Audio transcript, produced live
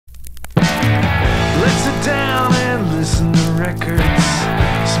down and listen to records.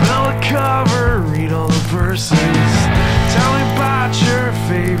 Smell the cover, read all the verses. Tell me about your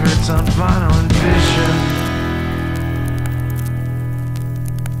favorites on Vinyl and Vision.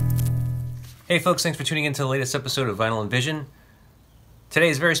 Hey folks, thanks for tuning in to the latest episode of Vinyl and Vision.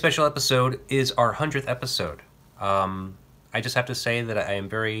 Today's very special episode is our 100th episode. I just have to say that I am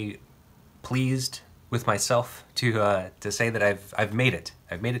very pleased with myself to say that I've made it.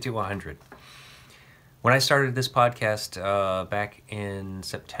 I've made it to 100. When I started this podcast back in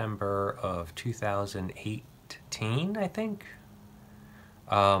September of 2018, I think,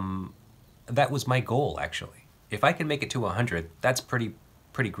 that was my goal, actually. If I can make it to 100, that's pretty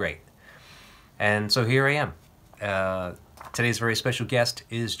great. And so here I am. Today's very special guest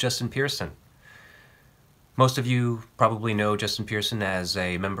is Justin Pearson. Most of you probably know Justin Pearson as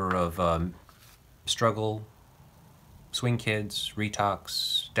a member of Struggle, Swing Kids,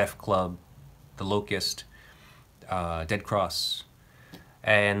 Retox, Def Club, The Locust, Dead Cross,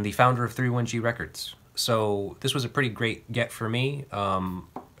 and the founder of 31G Records. So this was a pretty great get for me.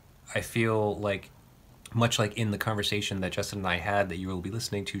 I feel like, much like in the conversation that Justin and I had that you will be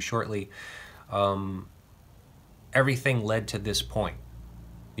listening to shortly, everything led to this point.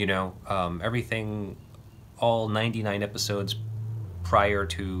 You know, everything, all 99 episodes prior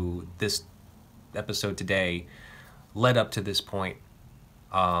to this episode today led up to this point.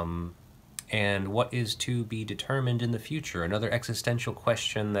 And what is to be determined in the future? Another existential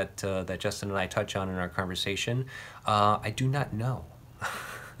question that that Justin and I touch on in our conversation. I do not know.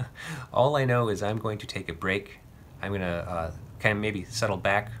 All I know is I'm going to take a break. I'm going to kind of maybe settle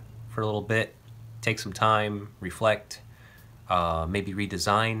back for a little bit, take some time, reflect, maybe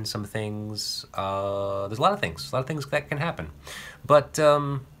redesign some things. There's a lot of things that can happen. But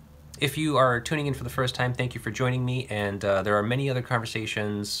if you are tuning in for the first time, thank you for joining me. And there are many other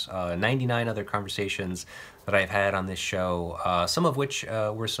conversations, 99 other conversations that I've had on this show, some of which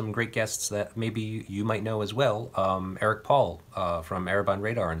were some great guests that maybe you might know as well. Eric Paul from Erebon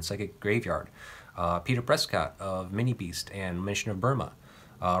Radar and Psychic Graveyard, Peter Prescott of Mini Beast and Mission of Burma,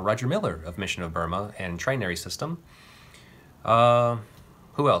 Roger Miller of Mission of Burma and Trinary System.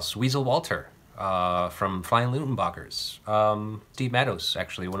 Who else? Weasel Walter from Flying Lutenbachers. Steve Matos,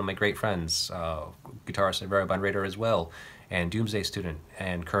 actually, one of my great friends, guitarist at Erebon Radar as well, and Doomsday Student,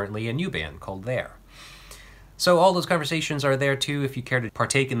 and currently a new band called There. So all those conversations are there too. If you care to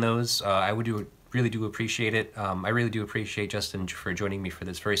partake in those, I would really do appreciate it. I really do appreciate Justin for joining me for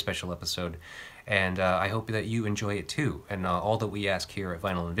this very special episode. And I hope that you enjoy it too. And all that we ask here at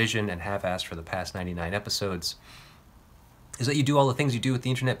Vinyl and Vision, and have asked for the past 99 episodes, is that you do all the things you do with the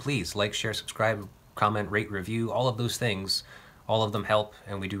internet, please. Like, share, subscribe, comment, rate, review, all of those things. All of them help,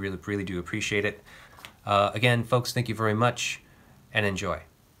 and we do really do appreciate it. Again, folks, thank you very much, and enjoy.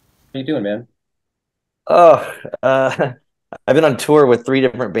 How you doing, man? Oh, I've been on tour with 3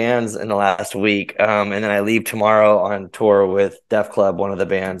 different bands in the last week, and then I leave tomorrow on tour with Def Club, one of the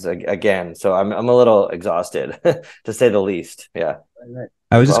bands, again. So I'm a little exhausted, to say the least. Yeah. Right.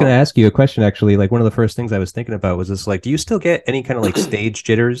 I was just going to ask you a question, actually. Like, one of the first things I was thinking about was this, like, do you still get any kind of like stage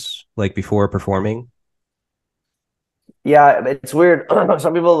jitters, like before performing? Yeah, it's weird.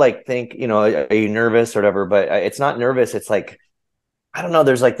 Some people like think, you know, are you nervous or whatever? But it's not nervous. It's like, I don't know.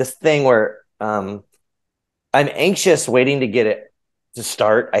 There's like this thing where I'm anxious waiting to get it to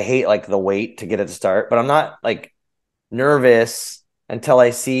start. I hate like the wait to get it to start, but I'm not like nervous until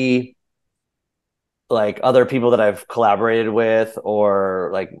I see like other people that I've collaborated with,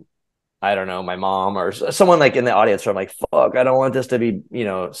 or like, I don't know, my mom or someone like in the audience where I'm like, fuck, I don't want this to be, you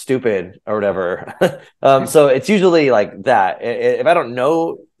know, stupid or whatever. So it's usually like that. If I don't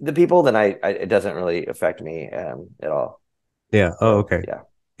know the people, then it doesn't really affect me at all. Yeah. Oh, okay. Yeah.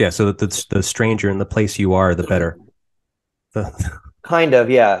 Yeah. So the stranger in the place you are, the better. Kind of.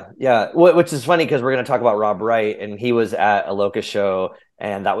 Yeah. Yeah. Which is funny because we're going to talk about Rob Wright, and he was at a Locust show,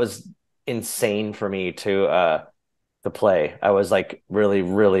 and that was insane for me to play. I was like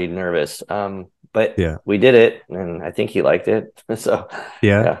really nervous, but yeah, we did it, and I think he liked it. So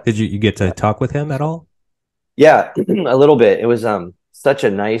yeah. Did you get to talk with him at all? Yeah, a little bit. It was such a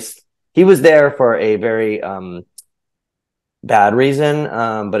nice, he was there for a very bad reason,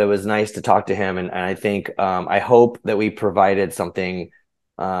 but it was nice to talk to him, and I think I hope that we provided something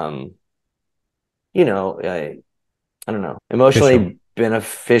you know, I don't know, emotionally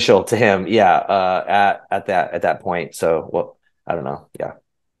beneficial to him. Yeah. At that point. So, well, I don't know. Yeah.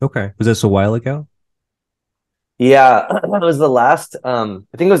 Okay. Was this a while ago? Yeah. It was the last, I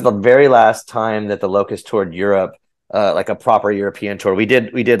think it was the very last time that the Locust toured Europe, like a proper European tour. We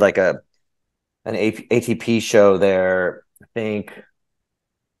did like an ATP show there, I think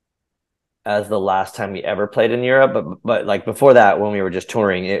as the last time he ever played in Europe, but like before that, when we were just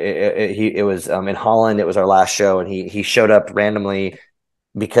touring, it was in Holland. It was our last show, and he showed up randomly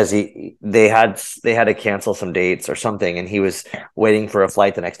because they had to cancel some dates or something, and he was waiting for a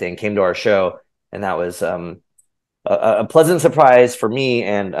flight the next day and came to our show, and that was a pleasant surprise for me,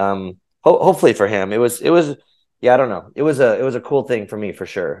 and hopefully for him. It was yeah, I don't know. It was a cool thing for me for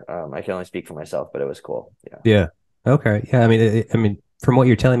sure. I can only speak for myself, but it was cool. Yeah. Yeah. Okay. Yeah. I mean, I mean, from what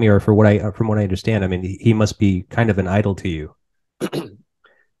you're telling me, or from what I understand, I mean, he must be kind of an idol to you.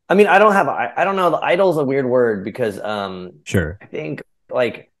 I mean, I don't know. The idol's a weird word because Sure. I think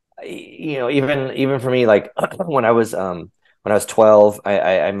like even for me, like when I was 12,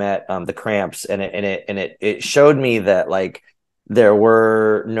 I met the Cramps, and it showed me that like there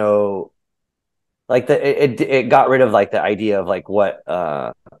were no like it got rid of like the idea of like what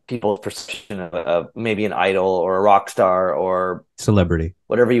people's perception of maybe an idol or a rock star or Celebrity.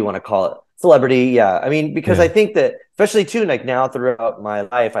 whatever you want to call it, celebrity. Yeah, I mean, because Yeah. I think that especially too, like now throughout my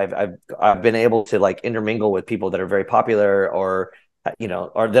life, I've been able to like intermingle with people that are very popular or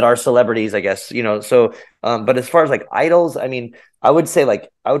or that are celebrities, I guess, so but as far as like idols, I mean, I would say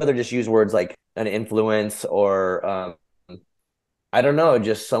like I would rather just use words like an influence or I don't know,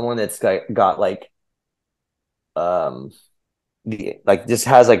 just someone that's got like um like just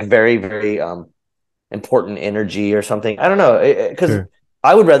has like very very important energy or something. I don't know, because Sure.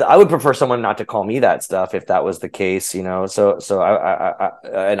 I would prefer someone not to call me that stuff if that was the case, so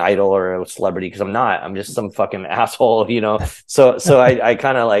an idol or a celebrity, because I'm just some fucking asshole. So I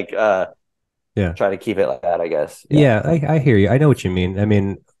kind of like Yeah. try to keep it like that, I guess. Yeah. Yeah, I hear you. I know what you mean. I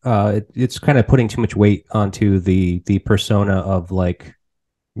mean, it's kind of putting too much weight onto the persona of like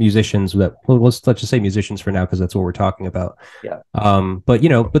musicians that, well, let's just say musicians for now because that's what we're talking about. Yeah. But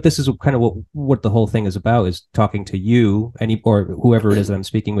but this is kind of what the whole thing is about, is talking to you, or whoever it is that I'm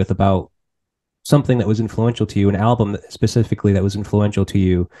speaking with, about something that was influential to you, an album specifically that was influential to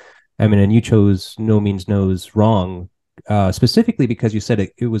you. I mean, and you chose No Means No's Wrong, specifically because you said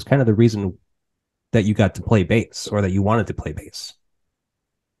it was kind of the reason that you got to play bass, or that you wanted to play bass.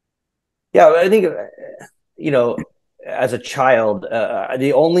 Yeah, I think you know, as a child,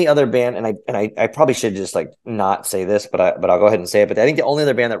 the only other band, and I probably should just like not say this, but I'll go ahead and say it. But I think the only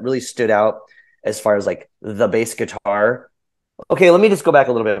other band that really stood out as far as like the bass guitar. Okay, let me just go back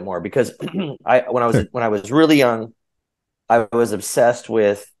a little bit more, because Sure. when I was really young, I was obsessed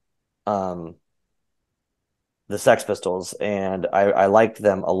with um the Sex Pistols, and I liked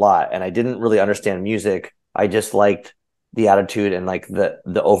them a lot, and I didn't really understand music. I just liked the attitude and like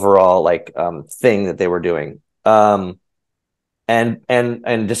the overall like thing that they were doing. And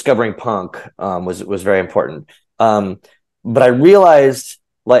discovering punk was very important. But I realized,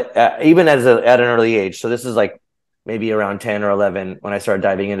 like, even at an early age, so this is like maybe around 10 or 11 when I started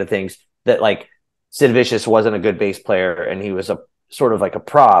diving into things, that like Sid Vicious wasn't a good bass player, and he was a sort of like a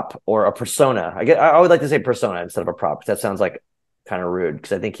prop or a persona. I would like to say persona instead of a prop, because that sounds like kind of rude,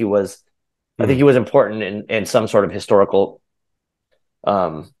 because I think Mhm. he was important in some sort of historical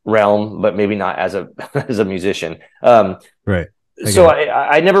realm, but maybe not as a as a musician. Right. I get So it.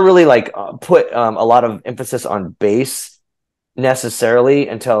 I never really like put a lot of emphasis on bass necessarily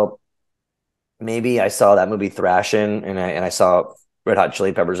until maybe I saw that movie Thrashin', and I saw Red Hot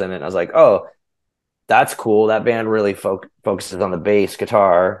Chili Peppers in it, and I was like, oh, that's cool. That band really focuses on the bass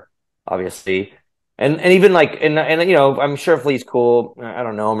guitar, obviously, and even like and I'm sure Flea's cool. I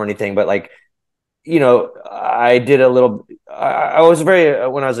don't know him or anything, but like I did a little. I was very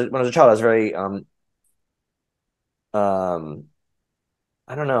when I was a child, I was very um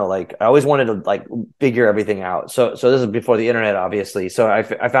I don't know, like I always wanted to like figure everything out. So this is before the internet, obviously. So I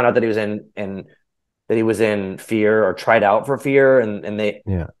found out that he was in Fear, or tried out for Fear, and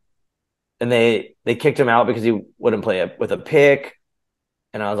Yeah. they kicked him out because he wouldn't play it with a pick.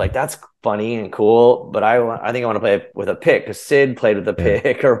 And I was like, that's funny and cool, but I think I want to play it with a pick, because Sid played with a Yeah.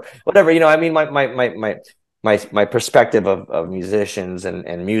 pick or whatever. I mean, my perspective of musicians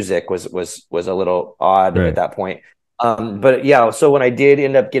and music was a little odd at Right. that point. But yeah, so when I did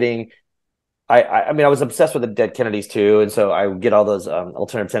end up getting, I mean, I was obsessed with the Dead Kennedys too, and so I would get all those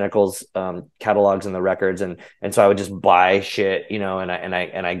Alternative Tentacles catalogs and the records, and so I would just buy shit,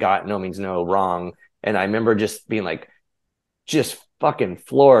 and I got No Means No Wrong, and I remember just being like, just fucking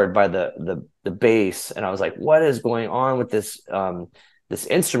floored by the bass, and I was like, what is going on with this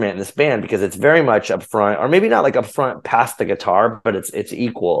instrument and this band, because it's very much up front, or maybe not like up front past the guitar, but it's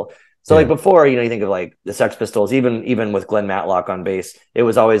equal. So like Yeah. before, you think of like the Sex Pistols, even with Glenn Matlock on bass, it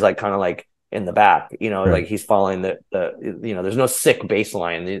was always like kind of like in the back, Right. like he's following there's no sick bass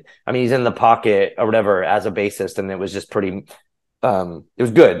line. I mean, he's in the pocket or whatever as a bassist, and it was just pretty It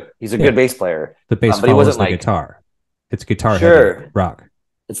was good. He's a good bass player. The bass but he follows wasn't the like guitar. It's guitar sure. heavy rock.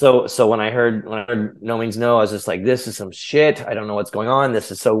 So when I heard No Means No, I was just like, this is some shit. I don't know what's going on.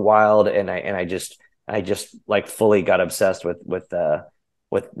 This is so wild. And I just like fully got obsessed with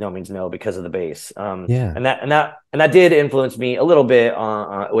No Means No because of the bass. Yeah. And that did influence me a little bit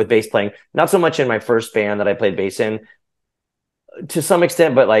with bass playing. Not so much in my first band that I played bass in, to some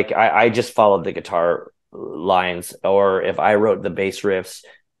extent, but like I just followed the guitar lines, or if I wrote the bass riffs,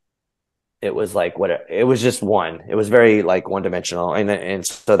 it was like it was just one. It was very like one dimensional, and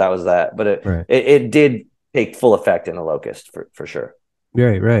so that was that. But it did take full effect in the Locust for sure.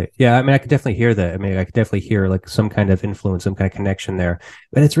 Right. Yeah. I mean, I could definitely hear that. I mean, I could definitely hear like some kind of influence, some kind of connection there.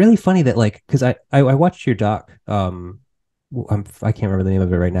 But it's really funny that like, because I watched your doc. I can't remember the name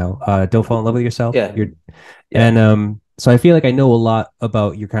of it right now. Don't Fall in Love with Yourself. Yeah. And so I feel like I know a lot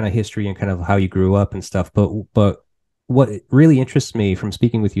about your kind of history and kind of how you grew up and stuff. But what really interests me from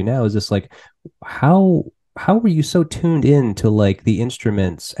speaking with you now is just like how were you so tuned in to like the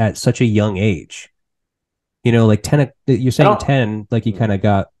instruments at such a young age? You know, like 10, you're saying 10, like you kind of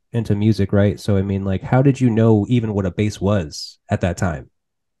got into music, right? So, I mean, like, how did you know even what a bass was at that time?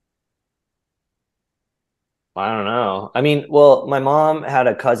 I don't know. I mean, well, my mom had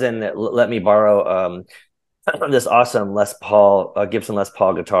a cousin that let me borrow this awesome Gibson Les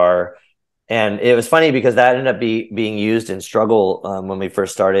Paul guitar. And it was funny because that ended up being used in Struggle when we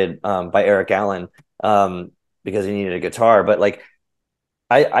first started by Eric Allen because he needed a guitar. But like,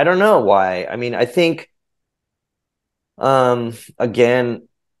 I don't know why. I mean, I think, again,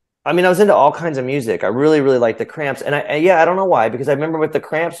 I mean, I was into all kinds of music. I really, really liked the Cramps. And I don't know why, because I remember with the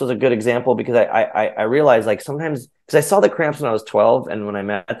Cramps was a good example because I realized like sometimes, because I saw the Cramps when I was 12 and when I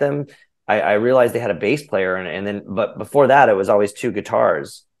met them, I realized they had a bass player and then, but before that, it was always two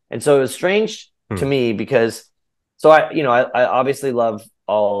guitars. And so it was strange to me because, so I obviously love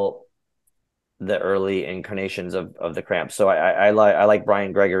all the early incarnations of the Cramps. So I like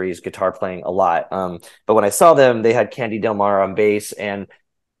Brian Gregory's guitar playing a lot. But when I saw them, they had Candy Del Mar on bass and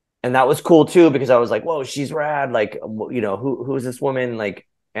that was cool too, because I was like, whoa, she's rad. Like, who is this woman? Like,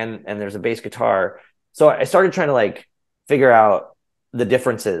 and there's a bass guitar. So I started trying to like figure out the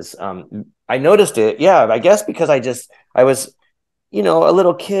differences. I noticed it. Yeah, I guess because I was, a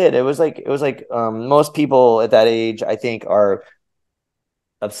little kid. It was like most people at that age, I think, are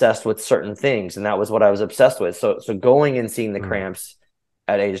obsessed with certain things. And that was what I was obsessed with. So going and seeing the Cramps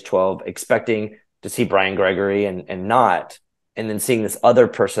at age 12, expecting to see Brian Gregory and not, and then seeing this other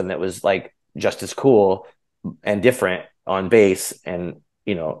person that was like just as cool and different on bass. And,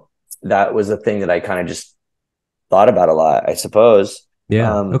 that was a thing that I kind of just thought about a lot, I suppose.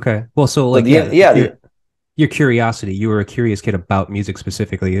 Yeah. Okay. Well, so like, your curiosity, you were a curious kid about music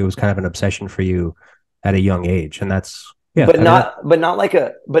specifically. It was kind of an obsession for you at a young age. And that's, but not like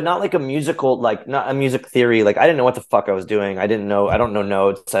a musical, like not a music theory. Like I didn't know what the fuck I was doing. I don't know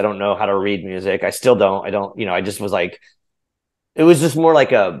notes. I don't know how to read music. I still don't. I just was like, it was just more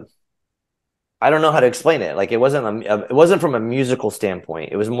like I don't know how to explain it. Like it wasn't from a musical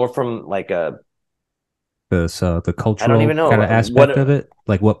standpoint. It was more from like the cultural I don't even know kind of aspect of it,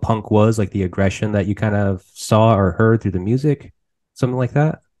 like what punk was, like the aggression that you kind of saw or heard through the music, something like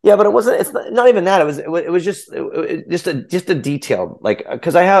that. Yeah, but it wasn't. It's not even that. It was just a detail. Like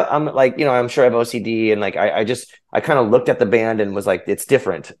because I'm like I'm sure I have OCD and like I kind of looked at the band and was like it's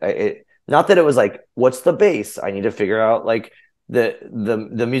different. Not that it was like what's the bass? I need to figure out like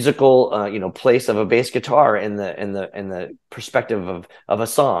the musical place of a bass guitar in the perspective of a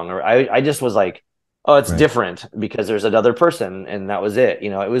song. Or I just was like, oh, it's different because there's another person, and that was it.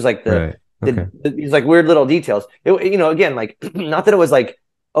 It was like these like weird little details. Again, like not that it was like,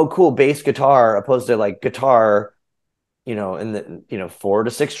 oh, cool bass guitar opposed to like guitar, in the 4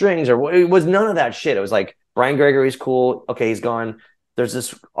 to 6 strings, or it was none of that shit. It was like Brian Gregory's cool. Okay, he's gone. There's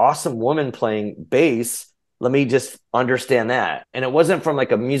this awesome woman playing bass. Let me just understand that. And it wasn't from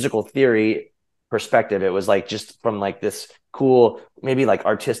like a musical theory perspective. It was like just from like this cool, maybe like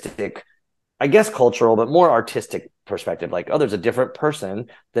artistic, I guess cultural, but more artistic perspective. Like, oh, there's a different person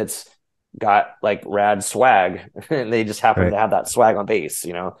that's got like rad swag and they just happen to have that swag on bass,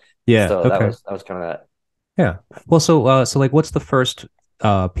 Yeah. So okay. that was kind of that. Yeah. Well, so like what's the first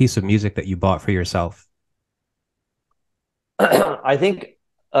piece of music that you bought for yourself? I think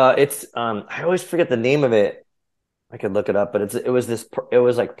it's I always forget the name of it. I could look it up, but it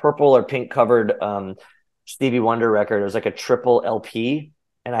was like purple or pink covered Stevie Wonder record. It was like a triple LP,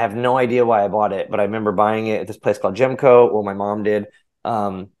 and I have no idea why I bought it, but I remember buying it at this place called Gemco. Well, my mom did.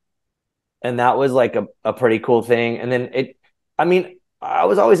 And that was like a pretty cool thing. And then I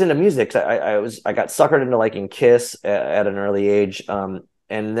was always into music. I got suckered into liking Kiss at an early age, and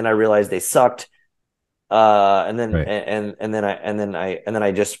then I realized they sucked. And then Right. and then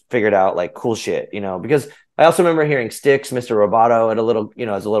I just figured out like cool shit, you know, because I also remember hearing Styx, Mr. Roboto at a little, you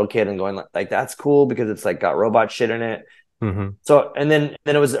know, as a little kid and going like that's cool because it's like got robot shit in it. Hmm. So and then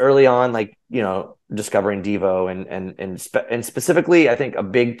it was early on, like, you know, discovering Devo and specifically, I think a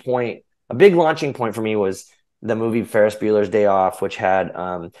big launching point for me was the movie Ferris Bueller's Day Off, which had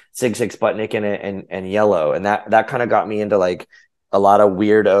Sig Sig Sputnik in it and Yellow, and that kind of got me into like a lot of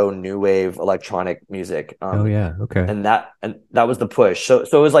weirdo new wave electronic music. Oh yeah. Okay. And that was the push. So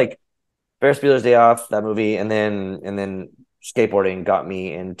it was like Ferris Bueller's Day Off, that movie, and then skateboarding got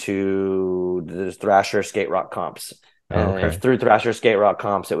me into the Thrasher skate rock comps. Oh, And okay. through Thrasher skate rock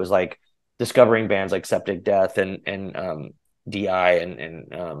comps, it was like discovering bands like Septic Death and DI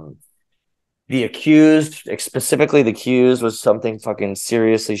and The Accused, specifically The Accused was something fucking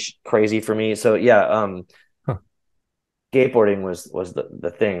seriously crazy for me. So yeah, Huh. skateboarding was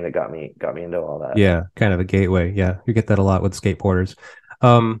the thing that got me into all that. Yeah, kind of a gateway. Yeah, you get that a lot with skateboarders.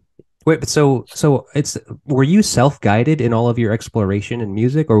 Um, wait, but so it's were you self-guided in all of your exploration in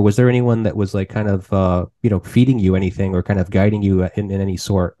music, or was there anyone that was like kind of feeding you anything or kind of guiding you in any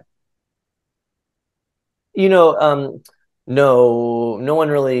sort? You know, no one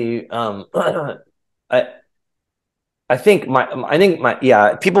really. I I think my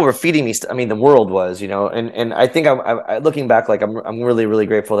yeah, people were feeding me. I mean, the world was, you know, and I think looking back, like I'm really really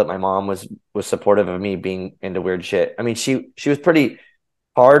grateful that my mom was supportive of me being into weird shit. I mean, she was pretty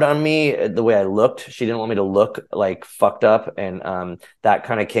hard on me the way I looked. She didn't want me to look like fucked up, and that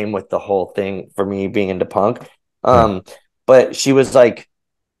kind of came with the whole thing for me being into punk. Right. But she was like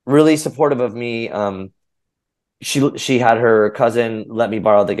really supportive of me. She had her cousin let me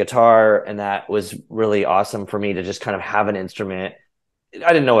borrow the guitar, and that was really awesome for me to just kind of have an instrument.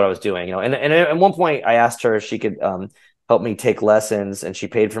 I didn't know what I was doing, you know. And at one point, I asked her if she could help me take lessons, and she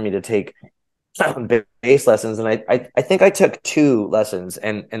paid for me to take bass lessons. And I think I took 2 lessons,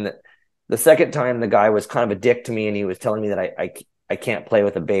 and the second time, the guy was kind of a dick to me, and he was telling me that I can't play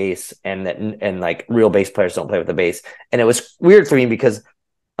with a bass, and like real bass players don't play with a bass. And it was weird for me because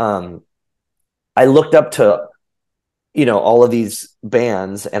I looked up to, you know, all of these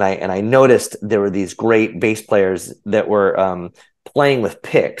bands, and I noticed there were these great bass players that were playing with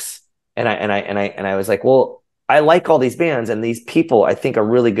picks, and I was like, well, I like all these bands, and these people I think are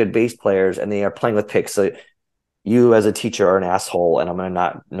really good bass players, and they are playing with picks. So you as a teacher are an asshole, and I'm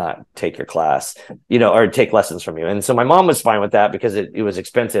gonna not take your class, you know, or take lessons from you. And so my mom was fine with that because it was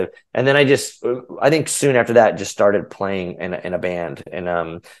expensive. And then I think soon after that just started playing in a band,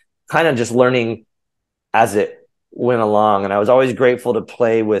 and kind of just learning as it went along. And I was always grateful to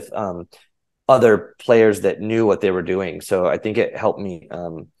play with other players that knew what they were doing. So I think it helped me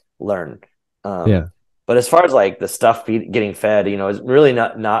learn. Yeah. But as far as like the stuff getting fed, you know, it's really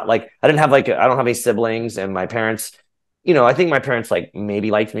not like I don't have any siblings, and my parents, you know, I think my parents like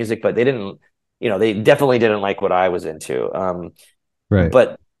maybe liked music, but they didn't, you know, they definitely didn't like what I was into. Right.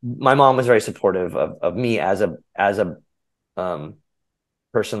 But my mom was very supportive of me as a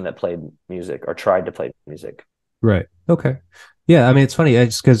person that played music or tried to play music. Right. Okay. Yeah. I mean, it's funny.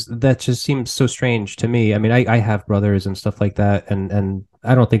 It's because that just seems so strange to me. I mean, I have brothers and stuff like that, and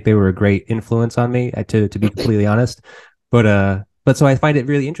I don't think they were a great influence on me, to be completely honest. But so I find it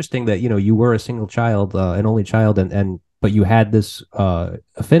really interesting that you were a single child, an only child, and but you had this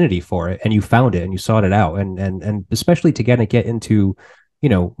affinity for it, and you found it, and you sought it out, and especially to get into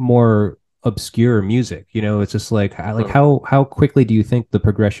more obscure music. It's just like how quickly do you think the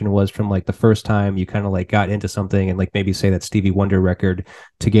progression was from like the first time you kind of like got into something, and like maybe say that Stevie Wonder record,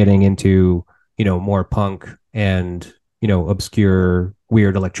 to getting into more punk and obscure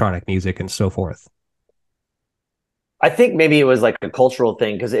weird electronic music and so forth? I think maybe it was like a cultural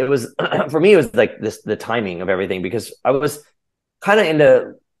thing, because it was for me it was like the timing of everything, because I was kind of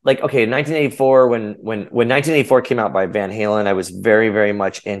into like, okay, 1984, when 1984 came out by Van Halen, I was very, very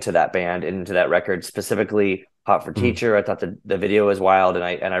much into that band and into that record, specifically Hot for Teacher. I thought the video was wild, and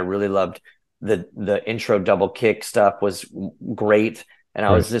I really loved the intro double kick stuff was great. And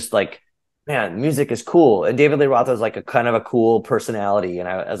I was just like, man, music is cool. And David Lee Roth was like a kind of a cool personality, and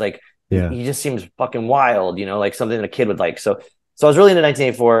I was like, Yeah. he just seems fucking wild, like something that a kid would like. So I was really into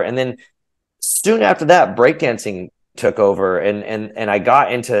 1984, and then soon after that, breakdancing took over, and I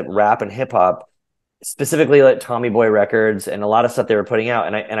got into rap and hip hop, specifically like Tommy Boy Records and a lot of stuff they were putting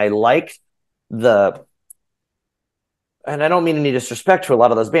out, and I liked and I don't mean any disrespect to a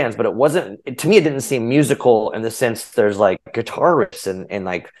lot of those bands, but to me it didn't seem musical in the sense there's like guitar riffs and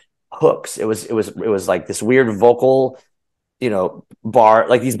like hooks. It was like this weird vocal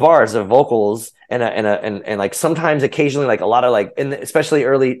these bars of vocals and like sometimes occasionally like a lot of like, and especially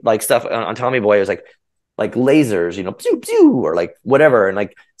early like stuff on Tommy Boy, it was like lasers, pew, pew, or like whatever, and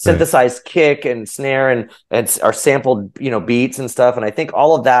like synthesized kick and snare and our sampled, beats and stuff. And I think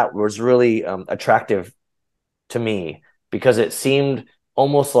all of that was really attractive to me because it seemed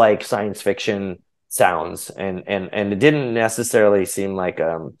almost like science fiction sounds, and it didn't necessarily seem like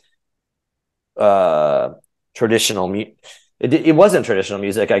traditional it wasn't traditional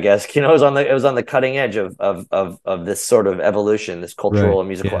music, I guess. It was on the cutting edge of this sort of evolution, this cultural and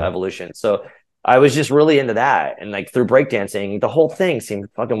musical evolution. So I was just really into that, and like through breakdancing, the whole thing seemed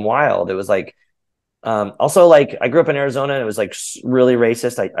fucking wild. It was like, also like I grew up in Arizona, and it was like really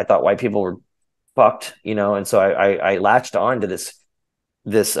racist. I thought white people were fucked, and so I latched on to this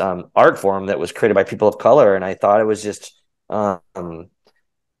art form that was created by people of color, and I thought it was just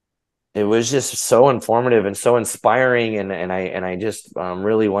so informative and so inspiring, and I just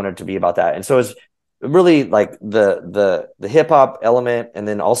really wanted to be about that. And so it was really like the hip hop element, and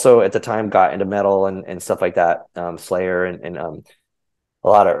then also at the time got into metal and stuff like that, Slayer and a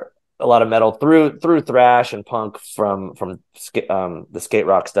lot of metal through thrash and punk from the skate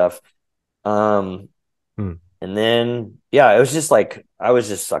rock stuff. And then it was just like I was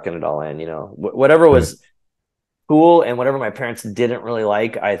just sucking it all in, whatever was cool, and whatever my parents didn't really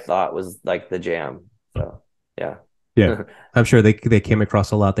like, I thought was like the jam. So yeah. I'm sure they came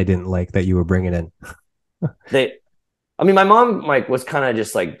across a lot they didn't like that you were bringing in. My mom like was kind of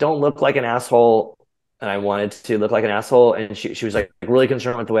just like, don't look like an asshole, and I wanted to look like an asshole, and she was like really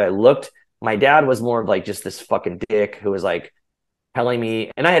concerned with the way I looked. My dad was more of like just this fucking dick who was like telling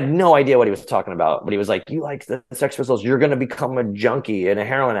me, and I had no idea what he was talking about, but he was like, you like the Sex Pistols, you're going to become a junkie and a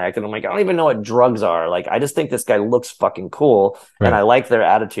heroin addict. And I'm like, I don't even know what drugs are. Like, I just think this guy looks fucking cool, and I like their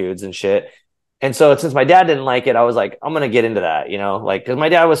attitudes and shit. And so since my dad didn't like it, I was like, I'm going to get into that, like, because my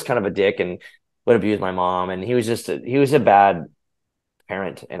dad was kind of a dick and would abuse my mom. And he was a bad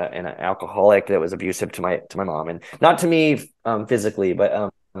parent and an alcoholic that was abusive to my mom, and not to me physically,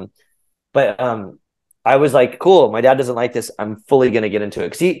 but I was like, cool, my dad doesn't like this, I'm fully gonna get into it,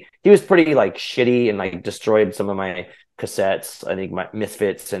 because he was pretty like shitty and like destroyed some of my cassettes, I think my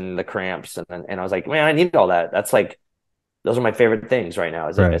Misfits and the Cramps, and I was like, man, I need all that. That's like, those are my favorite things right now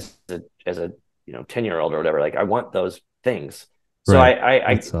as a 10-year-old or whatever. Like, I want those things. So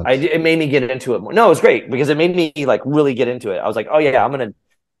it made me get into it more. No, it was great because it made me like really get into it. I was like, oh yeah, I'm gonna,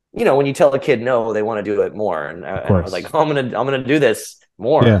 when you tell a kid no, they want to do it more, and I was like, oh, I'm gonna do this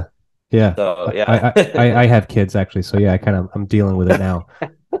more. Yeah. So yeah, I have kids actually. So yeah, I'm dealing with it now.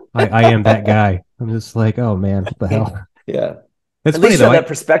 I am that guy. I'm just like, oh man, what the hell? Yeah. It's At funny least though. that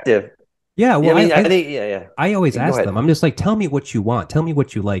perspective. Yeah. Well, I think I always ask them. I'm just like, tell me what you want. Tell me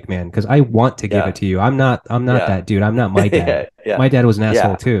what you like, man, because I want to give it to you. I'm not that dude. I'm not my dad. My dad was an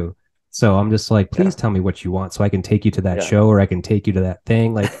asshole too. So I'm just like, please tell me what you want so I can take you to that show, or I can take you to that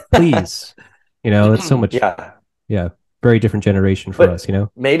thing. Like, please, it's so much. Yeah. Very different generation for us,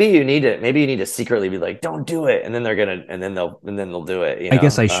 Maybe you need to secretly be like, don't do it, and then they'll do it. I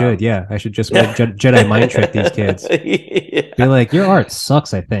guess I should. I should just Jedi mind trick these kids. Be like, your art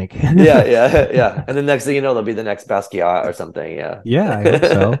sucks, I think. yeah. And the next thing you know, they'll be the next Basquiat or something. Yeah, I hope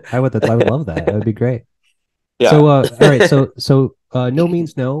so. I would love that. That would be great. Yeah. So all right, so No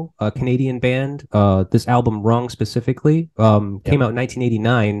Means No, a Canadian band. This album, Wrong specifically, came out in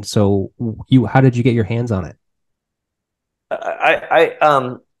 1989. So how did you get your hands on it?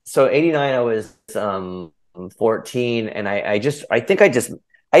 So 89, I was 14, and I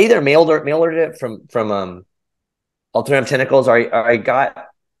either mailed it from Alternative Tentacles, or I got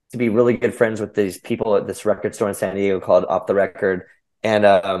to be really good friends with these people at this record store in San Diego called Off the Record,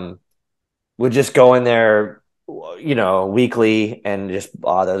 and would just go in there, weekly, and just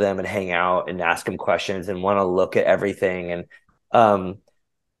bother them and hang out and ask them questions and want to look at everything. And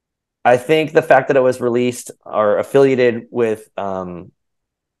I think the fact that it was released or affiliated with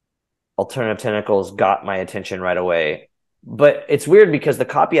Alternative Tentacles got my attention right away. But it's weird because the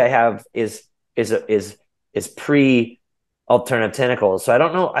copy I have is pre Alternative Tentacles. So I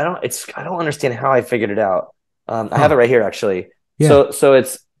don't know. I don't understand how I figured it out. I have it right here actually. Yeah. So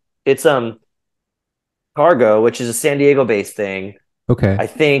it's Cargo, which is a San Diego based thing. Okay. I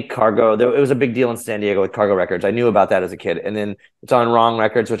think Cargo, it was a big deal in San Diego with Cargo Records. I knew about that as a kid. And then it's on Wrong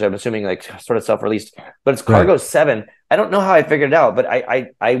Records, which I'm assuming like sort of self-released, but it's Cargo 7. I don't know how I figured it out, but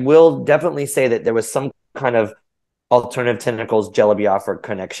I will definitely say that there was some kind of Alternative Tentacles Jello Biafra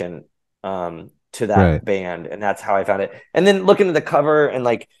connection to that band. And that's how I found it. And then looking at the cover and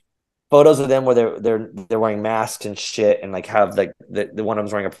like photos of them where they're wearing masks and shit, and like have like the one of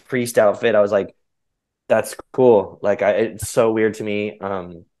them's wearing a priest outfit. I was like, That's cool. Like it's so weird to me.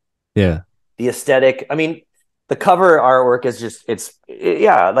 Yeah. The aesthetic. I mean, the cover artwork is just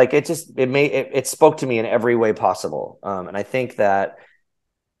yeah, like it spoke to me in every way possible. And I think that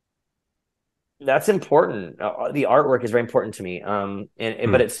that's important. The artwork is very important to me.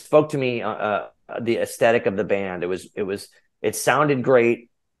 But it spoke to me. The aesthetic of the band. It sounded great,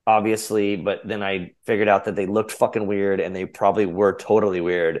 obviously, but then I figured out that they looked fucking weird, and they probably were totally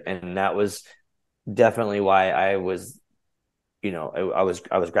weird, and that was definitely why I was, I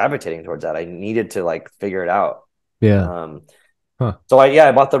was gravitating towards that. I needed to like figure it out. Yeah. So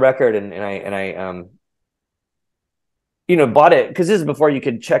I bought the record, and I bought it because this is before you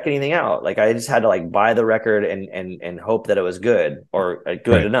could check anything out. Like I just had to like buy the record and hope that it was good or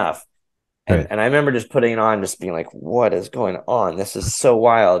good enough. And I remember just putting it on, just being like, what is going on? This is so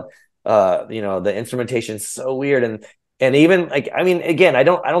wild. The instrumentation's so weird. And even like, I mean, again, I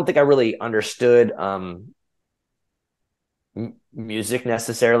don't think I really understood music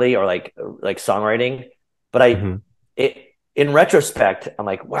necessarily, or like songwriting, but in retrospect, I'm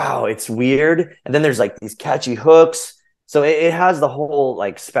like, wow, it's weird. And then there's like these catchy hooks. So it has the whole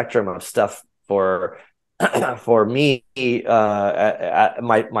like spectrum of stuff for for me, at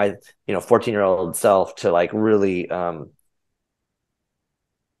my 14-year-old self to like really I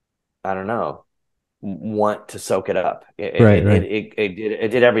don't know, want to soak it up.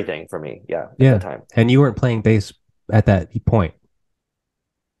 It did everything for me. Yeah, at that time. And you weren't playing bass at that point.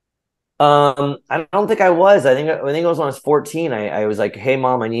 I don't think I was. I think it was when I was 14. I was like, hey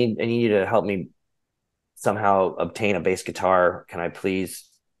mom, I need you to help me somehow obtain a bass guitar. Can I please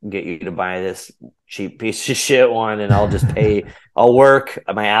get you to buy this cheap piece of shit one, and I'll just pay. I'll work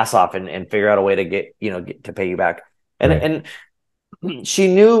my ass off and figure out a way to get to pay you back. And she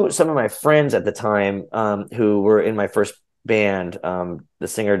knew some of my friends at the time, who were in my first band, the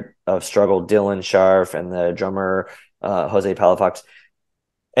singer of Struggle, Dylan Scharf, and the drummer, Jose Palafox.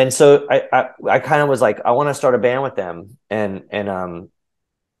 And so I kind of was like, I want to start a band with them. And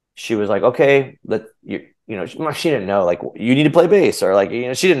she was like, okay, she didn't know, like, you need to play bass, or like,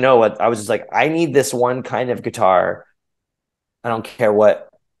 she didn't know what I was. Just like, I need this one kind of guitar. I don't care what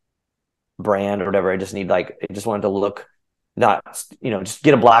brand or whatever. I just need, like, I just wanted to look, not, just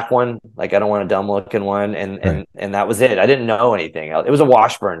get a black one. Like, I don't want a dumb looking one. And that was it. I didn't know anything else. It was a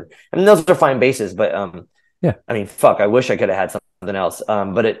Washburn. I mean, those are fine basses, but yeah, I mean, fuck, I wish I could have had something else.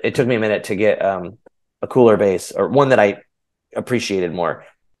 But it took me a minute to get a cooler bass, or one that I appreciated more.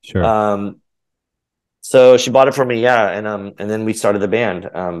 Sure. So she bought it for me, yeah, and then we started the band.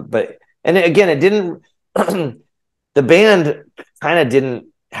 But again, it didn't. The band kind of didn't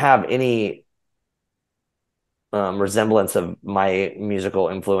have any resemblance of my musical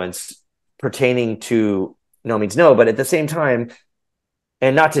influence pertaining to No Means No, but at the same time,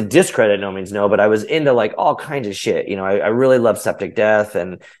 and not to discredit No Means No, but I was into like all kinds of shit. I really loved Septic Death,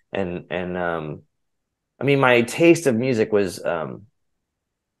 and I mean, my taste of music was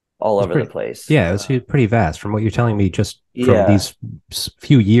all over the place. Yeah, it was pretty vast from what you're telling me, just from these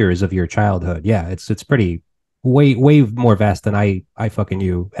few years of your childhood. Yeah, it's pretty way more vast than I fucking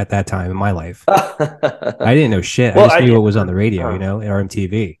knew at that time in my life. I didn't know shit. I just knew what was on the radio, at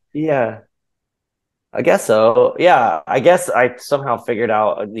MTV. Yeah, I guess so. Yeah, I guess I somehow figured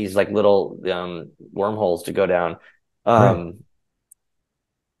out these like little wormholes to go down.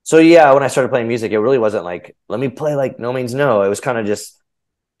 So yeah, when I started playing music, it really wasn't like, let me play like No Means No. It was kind of just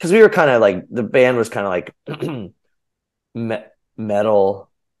because we were kind of like, the band was kind of like metal,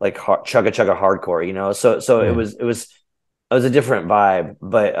 like chugga chugga hardcore, So it was a different vibe,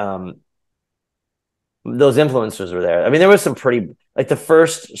 but those influences were there. I mean, there was some pretty, like, the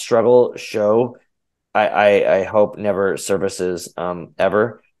first Struggle show, I hope never services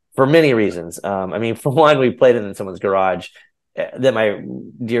ever, for many reasons. I mean, for one, we played it in someone's garage that my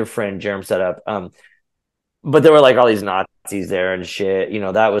dear friend Jerem set up. But there were like all these Nazis there and shit.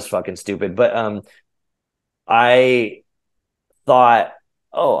 That was fucking stupid. But I thought,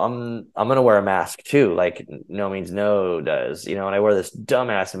 oh, I'm gonna wear a mask too, like No Means No does, and I wear this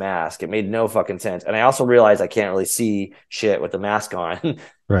dumbass mask. It made no fucking sense. And I also realized I can't really see shit with the mask on,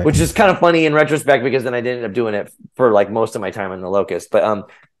 which is kind of funny in retrospect, because then I didn't end up doing it for like most of my time in the Locust. But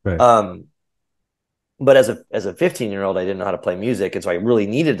but as a 15-year-old, I didn't know how to play music, and so I really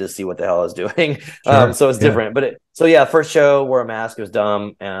needed to see what the hell I was doing. So it's different. But first show, wore a mask. It was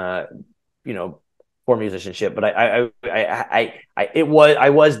dumb, for musicianship. But I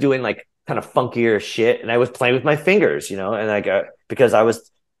was doing like kind of funkier shit, and I was playing with my fingers, and like because I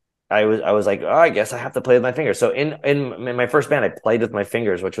was like, oh, I guess I have to play with my fingers. So in my first band, I played with my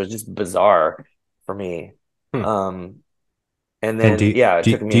fingers, which was just bizarre for me. And And then yeah, it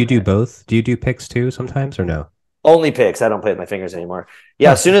took me do a you do minute. both? Do you do picks too sometimes or no? Only picks. I don't play with my fingers anymore. Yeah,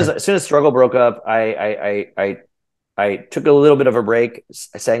 Oh, okay. as soon as struggle broke up, I took a little bit of a break.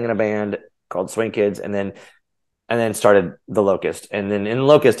 I sang in a band called Swing Kids, and then started the Locust. And then in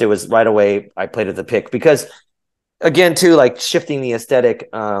Locust, it was right away I played with the pick because again, too, like shifting the aesthetic.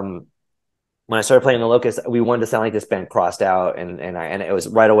 When I started playing the Locust, we wanted to sound like this band crossed out, and it was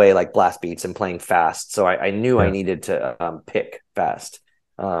right away like blast beats and playing fast. So I knew I Yeah. needed to pick fast.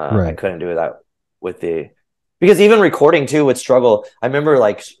 I Right. couldn't do that with the because even recording too would struggle. I remember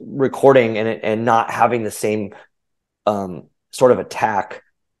like recording and not having the same sort of attack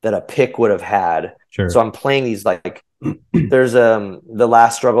that a pick would have had. Sure. So I'm playing these like there's the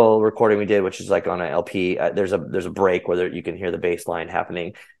last struggle recording we did, which is like on an LP. There's a break where you can hear the bass line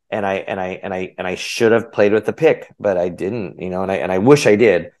happening, and I should have played with the pick, but I didn't, you know, and I wish I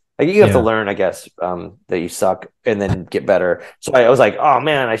did. Like you have to Yeah. learn, I guess, that you suck and then get better. So I was like, oh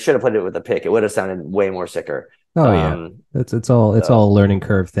man, I should have played it with the pick. It would have sounded way more sicker. Oh yeah. Um, It's so all a learning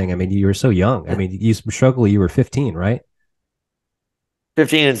curve thing. I mean, you were so young. I mean, you struggle. You were 15, right?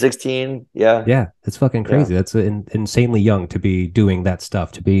 15 and 16, yeah, Yeah, it's fucking yeah. crazy. That's insanely young to be doing that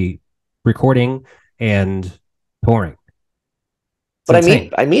stuff, to be recording and touring. It's But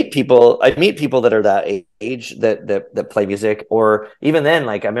insane. I meet people that are that age that play music, or even then,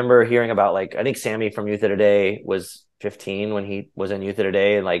 like I remember hearing about like I think Sammy from Youth of Today was 15 when he was in Youth of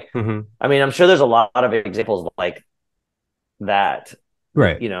Today, and like Hmm. I mean, I'm sure there's a lot of examples like that,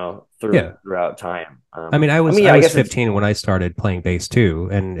 Right. you know, Yeah. throughout time. I mean, I mean, I yeah, I was guess it's 15 when I started playing bass too,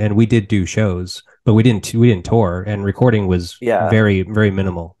 and we did do shows, but we didn't tour, and recording was yeah, very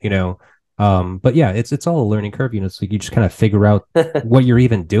minimal, you know. But yeah, it's all a learning curve, you know. It's like you just kind of figure out what you're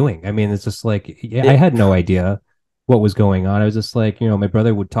even doing. I mean, it's just like yeah, I yeah, had no idea what was going on. I was just like, you know, my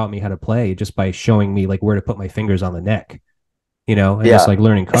brother would taught me how to play just by showing me like where to put my fingers on the neck, you know, and just yeah. like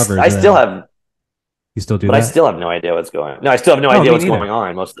learning covers, I and still then have, you still do but I that. still have no idea what's going on. No, I still have no Oh, idea me what's neither. going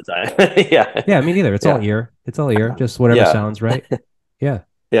on most of the time. Yeah, Yeah, me neither. It's all yeah, ear. It's all ear. Just whatever yeah. sounds right. Yeah.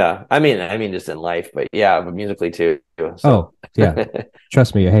 Yeah, I mean, just in life, but yeah, but musically too. Oh, So, yeah.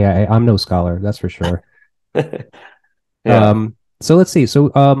 Trust me. Hey, I'm no scholar, that's for sure. yeah, So let's see.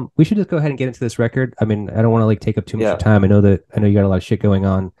 So, we should just go ahead and get into this record. I mean, I don't want to like take up too much of your yeah, time. I know you got a lot of shit going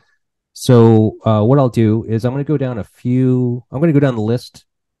on. So, what I'll do is I'm going to go down a few. I'm going to go down the list,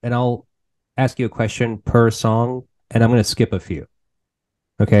 and I'll ask you a question per song, and I'm going to skip a few.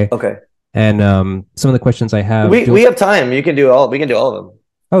 Okay. okay. And some of the questions I have, We have time. You can do all. We can do all of them.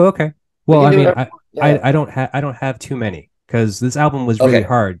 oh, okay. We Well, can I do mean, whatever. Yeah. I don't have too many because this album was really Okay.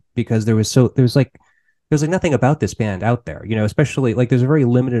 hard because there's like nothing about this band out there, you know, especially like there's a very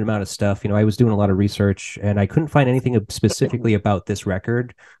limited amount of stuff. You know, I was doing a lot of research and I couldn't find anything specifically about this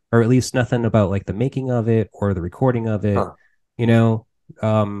record, or at least nothing about like the making of it or the recording of it, Huh. you know.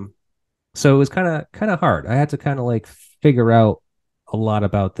 So it was kind of hard. I had to kind of like figure out a lot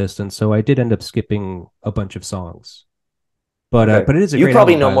about this, and so I did end up skipping a bunch of songs. Okay. But it is a You great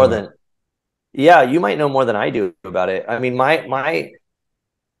probably album, know by the more way. than. Yeah, you might know more than I do about it. I mean, I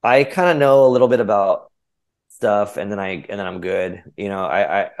kind of know a little bit about stuff, and then I'm good. You know,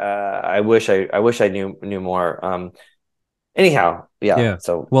 I wish I knew more. Anyhow, yeah. Yeah.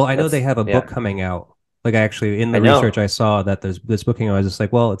 So Well, I know they that's have a book yeah. coming out. Like I actually in I the research know. I saw that there's this booking. I was just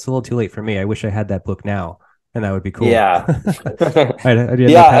like, well, it's a little too late for me. I wish I had that book now, and that would be cool. Yeah. I'd end up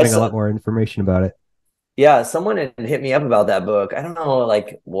Yeah, having it's a lot more information about it. yeah, someone had hit me up about that book. I don't know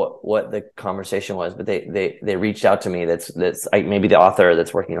like what the conversation was, but they reached out to me. That's like maybe the author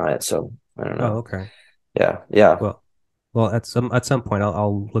that's working on it. So I don't Oh, know. okay. Yeah, yeah. Well, at some point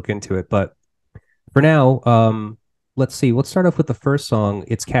I'll look into it. But for now, let's see. Let's start off with the first song.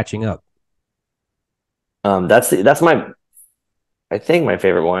 It's catching up. That's my I think my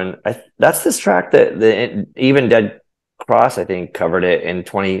favorite one. That's this track that the even Dead Cross I think covered it in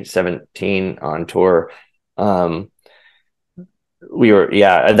 2017 on tour. Um, we were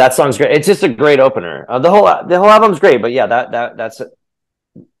yeah, that song's great. It's just a great opener. The whole album's great, but yeah, that's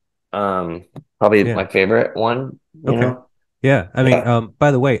um probably Yeah. my favorite one. You Okay. know. Yeah. I mean, Yeah.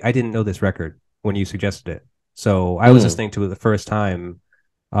 by the way, I didn't know this record when you suggested it. So I was Mm. listening to it the first time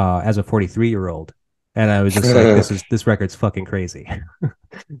as a 43-year-old, and I was just like, this record's fucking crazy.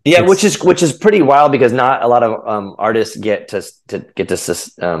 Yeah, It's which is pretty wild because not a lot of artists get to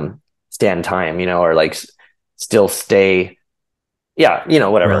stand time, you know, or like still stay. Yeah, you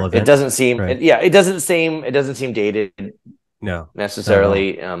know, whatever. It relevant, doesn't seem. right? Yeah, it doesn't seem dated No, not at all.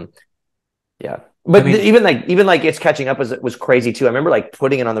 necessarily. Yeah, I but mean, even like it's catching up was crazy too. I remember like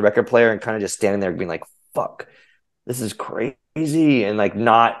putting it on the record player and kind of just standing there being like, "Fuck, this is crazy," and like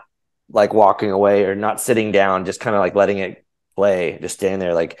not like walking away or not sitting down, just kind of like letting it play, just standing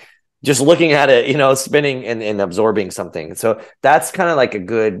there, like just looking at it, spinning and absorbing something. So that's kind of like a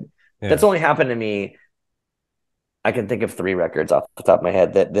good, that's only happened to me. I can think of 3 records off the top of my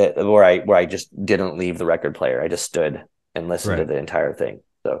head that where I just didn't leave the record player. I just stood and listened to the entire thing.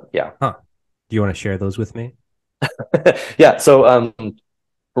 So yeah. Huh. Do you want to share those with me? Yeah. So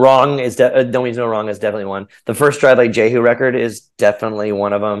Wrong is No Means No Wrong is definitely one. The first Drive Like Jehu record is definitely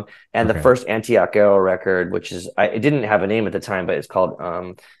one of them, and the first Antioch Arrow record, which is it didn't have a name at the time, but it's called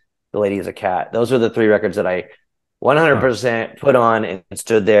The Lady Is a Cat. Those are the 3 records that I 100% put on and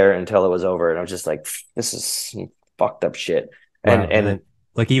stood there until it was over, and I was just like, this is some fucked up shit. Wow. And then,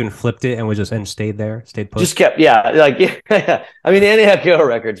 like, even flipped it and was just and stayed put. Just kept, like yeah. I mean, the Antioch Arrow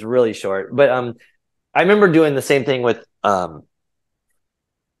record's really short, but I remember doing the same thing with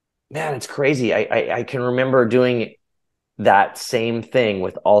man, it's crazy. I can remember doing that same thing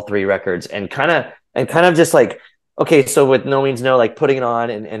with all 3 records and kind of just like, okay, so with No Means No, like putting it on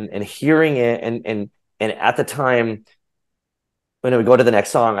and hearing it and at the time when it would go to the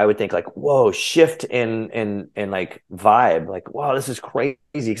next song, I would think like, whoa, shift in like vibe, like, wow, this is crazy.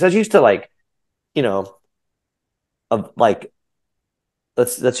 Because I was used to like, of like,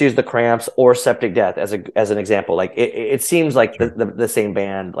 let's use the Cramps or Septic Death as an example. Like it seems like the same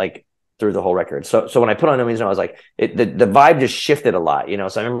band like through the whole record. So when I put on No Means No, I was like, the vibe just shifted a lot,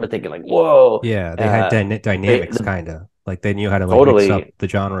 So I remember thinking like, whoa. Yeah, they had dynamics kind of like they knew how to like totally mix up the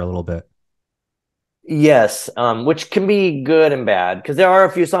genre a little bit. Yes, which can be good and bad because there are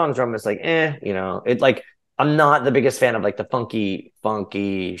a few songs where I'm just like, it like I'm not the biggest fan of like the funky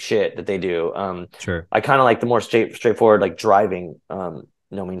shit that they do. Sure. I kind of like the more straightforward, like driving, No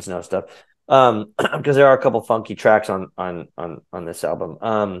Means No stuff. Because there are a couple funky tracks on this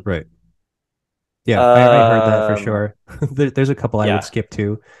album. Right. Yeah, I heard that for sure. There's a couple I would skip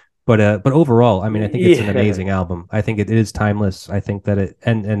too, but overall, I mean, I think it's an amazing album. I think it is timeless. I think that it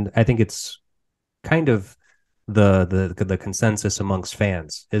and I think it's kind of the consensus amongst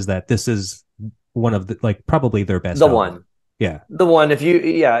fans is that this is one of the like probably their best album. One. Yeah. The one. I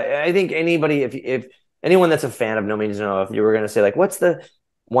think anybody, if anyone that's a fan of No Means No, if you were going to say like, what's the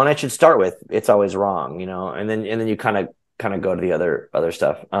one I should start with? It's always Wrong, and then you kind of go to the other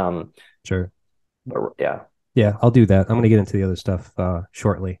stuff. Sure. But yeah, I'll do that. I'm going to get into the other stuff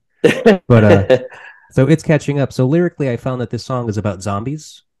shortly. But so it's catching up. So lyrically, I found that this song is about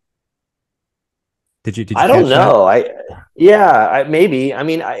zombies. Did you I don't know. Maybe. I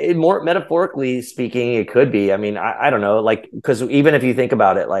mean, more metaphorically speaking, it could be. I mean, I don't know. Like, because even if you think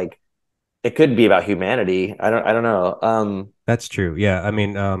about it, like, it could be about humanity. I don't know. That's true. Yeah. I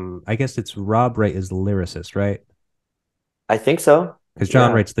mean, I guess it's Rob Wright is the lyricist, right? I think so. Because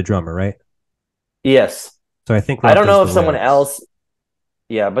John Wright's the drummer, right? Yes. So I think I don't know if someone else.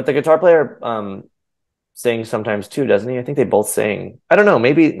 Yeah, but the guitar player sings sometimes too, doesn't he? I think they both sing. I don't know.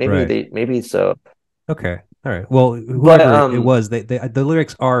 Maybe so. Okay. All right. Well, whoever it was, the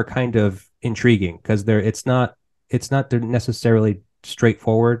lyrics are kind of intriguing because it's not they're necessarily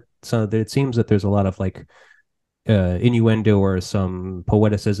straightforward. So it seems that there's a lot of like innuendo or some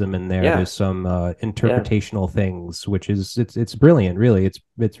poeticism in there. There's some interpretational things, which is it's brilliant. Really,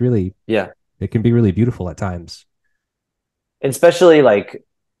 it's really it can be really beautiful at times. Especially like,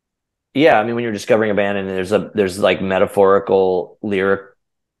 I mean, when you're discovering a band and there's like metaphorical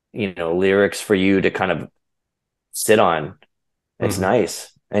lyrics for you to kind of sit on. It's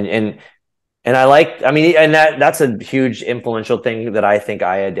nice. And I like, I mean, and that's a huge influential thing that I think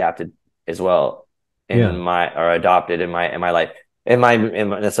I adapted as well adopted in my life, in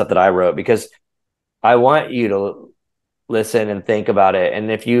the stuff that I wrote, because I want you to listen and think about it. And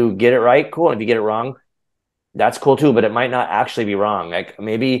if you get it right, cool. And if you get it wrong, that's cool too, but it might not actually be wrong. Like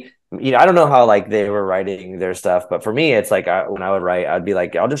maybe, I don't know how like they were writing their stuff, but for me, it's like when I would write, I'd be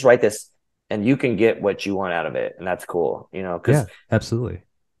like, I'll just write this and you can get what you want out of it. And that's cool, Yeah, absolutely.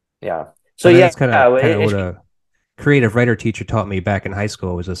 Yeah. So that's kind of what a creative writer teacher taught me back in high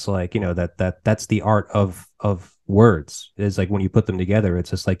school. Was just like, that's the art of words, is like when you put them together, it's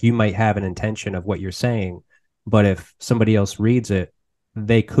just like you might have an intention of what you're saying, but if somebody else reads it,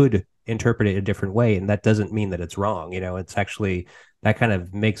 they could interpret it a different way, and that doesn't mean that it's wrong. It's actually, that kind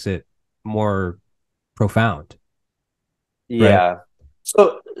of makes it more profound. Right?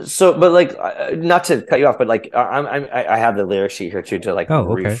 So but like, not to cut you off, but like I have the lyric sheet here too to like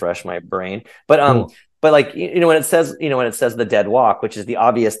refresh my brain, but cool. But like, when it says the dead walk, which is the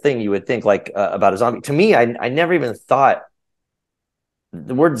obvious thing you would think like about a zombie, to me, I never even thought,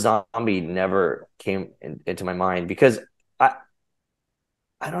 the word zombie never came into my mind, because I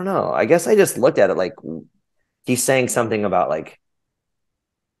don't know. I guess I just looked at it like he's saying something about like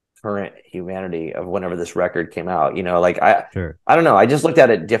current humanity of whenever this record came out. You know, like I Sure. I don't know. I just looked at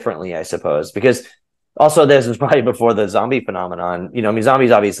it differently, I suppose, because also this was probably before the zombie phenomenon. You know, I mean,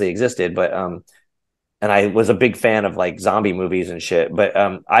 zombies obviously existed, but and I was a big fan of like zombie movies and shit. But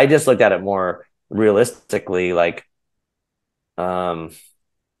I just looked at it more realistically, like I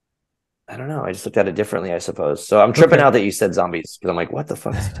don't know. I just looked at it differently, I suppose. So I'm tripping out that you said zombies because I'm like, what the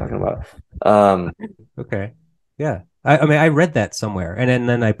fuck is he talking about? Okay. Yeah. I mean, I read that somewhere, and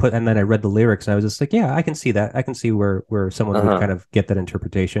then I read the lyrics, and I was just like, yeah, I can see that. I can see where someone would kind of get that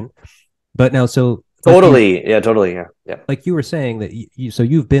interpretation. But now, so totally, yeah. like you were saying that so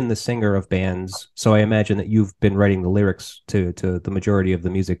you've been the singer of bands, so I imagine that you've been writing the lyrics to the majority of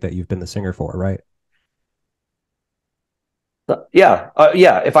the music that you've been the singer for, right? Yeah.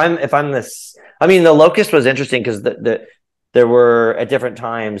 If I'm this, I mean, the Locust was interesting because there were at different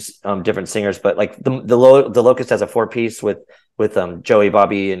times different singers, but like the Locust has a 4-piece with Joey,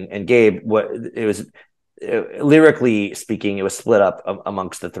 Bobby, and Gabe. What it was lyrically speaking, it was split up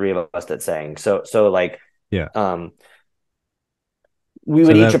amongst the three of us that sang. So like Yeah. We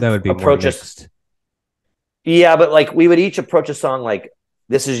would each that would be approach us. Yeah, but like we would each approach a song like,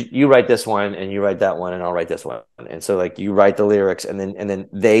 this is, you write this one and you write that one and I'll write this one. And so like you write the lyrics and then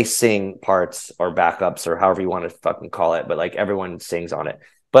they sing parts or backups or however you want to fucking call it, but like everyone sings on it.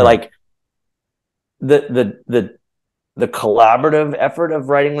 But like the collaborative effort of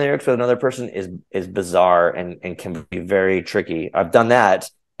writing lyrics with another person is bizarre and can be very tricky. I've done that,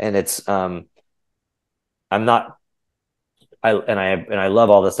 and it's I love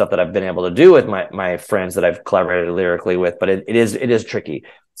all the stuff that I've been able to do with my friends that I've collaborated lyrically with, but it is tricky.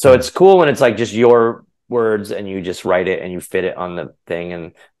 So it's cool when it's like just your words and you just write it and you fit it on the thing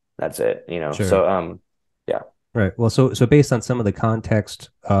and that's it, you know. Sure. So yeah. Right. Well, so based on some of the context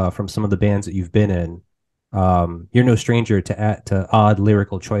from some of the bands that you've been in, you're no stranger to odd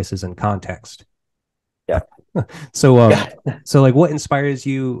lyrical choices and context. Yeah. So so like what inspires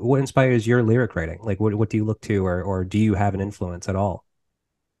your lyric writing? Like what do you look to, or do you have an influence at all?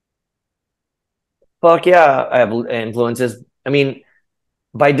 Fuck yeah, I have influences. I mean,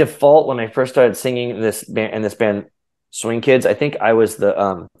 by default, when I first started singing in this band Swing Kids, I think I was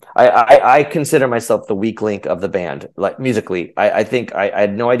the I consider myself the weak link of the band, like musically. I think I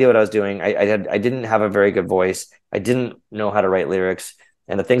had no idea what I was doing. I didn't have a very good voice. I didn't know how to write lyrics,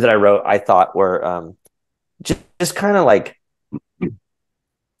 and the things that I wrote I thought were just kind of like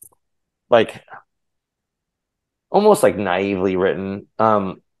almost like naively written.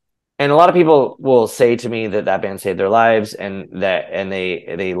 And a lot of people will say to me that band saved their lives and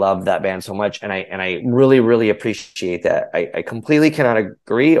they love that band so much. And I really, really appreciate that. I completely cannot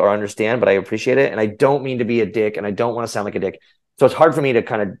agree or understand, but I appreciate it. And I don't mean to be a dick and I don't want to sound like a dick. So it's hard for me to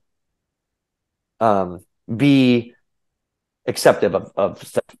kind of be acceptive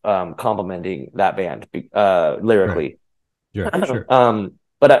of complimenting that band lyrically. Right. Sure.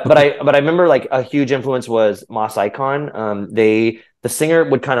 But I remember like a huge influence was Moss Icon. The singer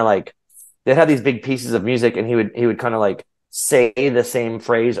would kind of like, they'd have these big pieces of music and he would kind of like say the same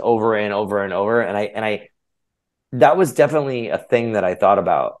phrase over and over and over. And I that was definitely a thing that I thought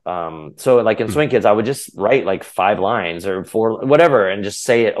about. So like in Swing Kids, I would just write like 5 lines or 4, whatever, and just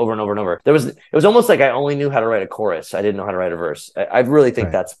say it over and over and over. It was almost like I only knew how to write a chorus. I didn't know how to write a verse. I really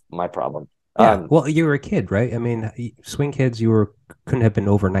think that's my problem. Yeah. Well, you were a kid, right? I mean, Swing Kids, couldn't have been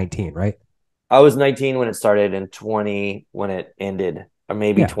over 19, right? I was 19 when it started and 20 when it ended, or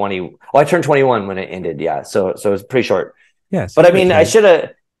maybe 20. Well, I turned 21 when it ended. Yeah. So it was pretty short. Yeah. But I mean, I should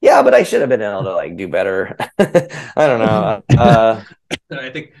have been able to like do better. I don't know. I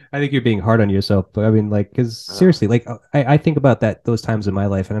think you're being hard on yourself. But I mean, like, because seriously, like, I think about those times in my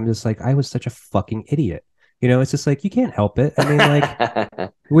life, and I'm just like, I was such a fucking idiot. You know, it's just like you can't help it. I mean,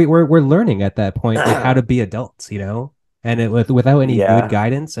 like, we're learning at that point like, how to be adults. You know. And without any good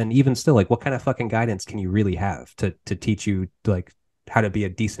guidance, and even still, like, what kind of fucking guidance can you really have to teach you like how to be a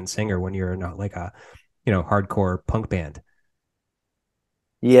decent singer when you're not like a, hardcore punk band?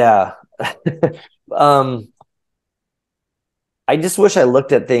 Yeah. I just wish I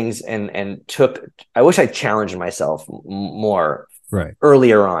looked at things and I wish I challenged myself more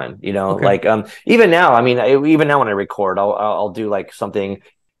earlier on, like even now, I mean, even now when I record, I'll do like something.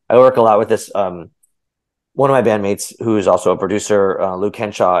 I work a lot with this one of my bandmates who is also a producer, Luke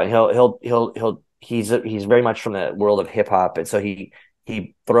Henshaw, and he's very much from the world of hip hop, and so he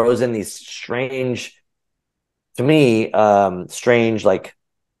throws in these strange like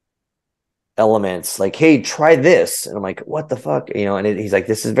elements, like, hey, try this, and I'm like, what the fuck, and he's like,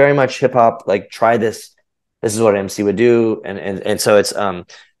 this is very much hip hop, like, try this. This is what MC would do, and so it's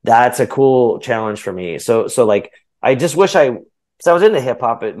that's a cool challenge for me. So like, I just wish I because I was into hip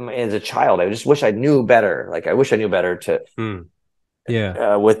hop as a child. I just wish I knew better. Like I wish I knew better to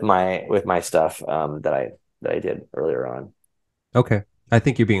Yeah. with my stuff that I did earlier on. Okay. I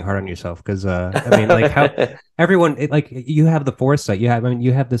think you're being hard on yourself because I mean, like how everyone like you have the foresight. I mean,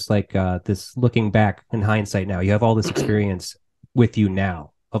 you have this like this looking back in hindsight now. You have all this experience with you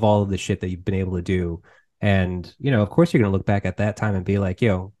now of all of the shit that you've been able to do. And, of course you're gonna look back at that time and be like,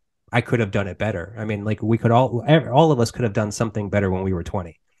 I could have done it better. I mean, like we could all of us could have done something better when we were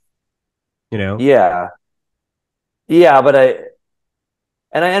 20, you know? Yeah. Yeah, but I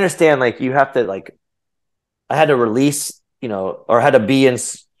understand like you have to like I had to release, or had to be in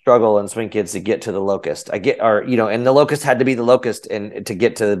struggle and Swing Kids to get to the Locust. I get, or and the Locust had to be the Locust and to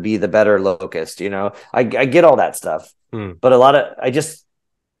get to be the better Locust. I get all that stuff, but a lot of I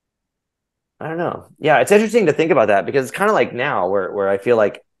don't know. Yeah, it's interesting to think about that because it's kind of like now where I feel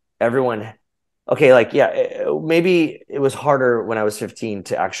like everyone, okay, like yeah, maybe it was harder when I was 15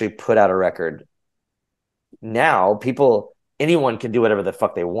 to actually put out a record. Now anyone can do whatever the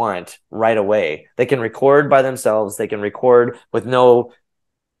fuck they want right away. They can record by themselves. They can record with no,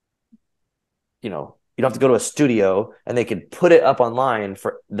 you don't have to go to a studio, and they can put it up online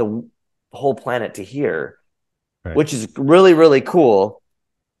for the whole planet to hear, Right. which is really, really cool.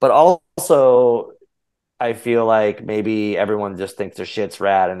 But also I feel like maybe everyone just thinks their shit's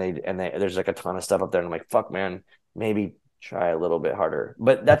rad and there's like a ton of stuff up there. And I'm like, fuck man, maybe try a little bit harder,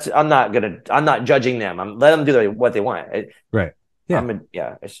 but I'm not judging them. I'm let them do what they want. Right.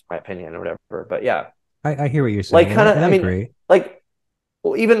 Yeah. It's my opinion or whatever. But yeah, I hear what you're saying. Like kind of, I mean, agree. Like,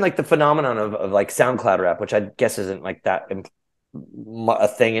 well, even like the phenomenon of like SoundCloud rap, which I guess isn't like that a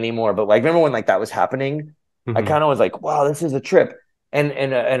thing anymore. But like, remember when like that was happening? I kind of was like, wow, this is a trip. And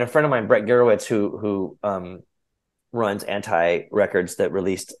a friend of mine, Brett Gurewitz, who runs Anti Records that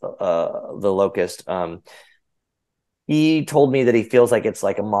released the Locust. He told me that he feels like it's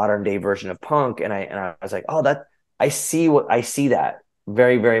like a modern day version of punk, and I was like, oh, I see that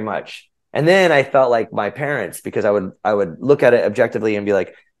very, very much. And then I felt like my parents, because I would look at it objectively and be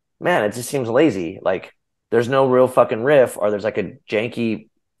like, man, it just seems lazy. Like there's no real fucking riff, or there's like a janky,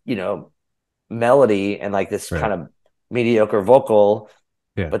 melody and like this kind of mediocre vocal.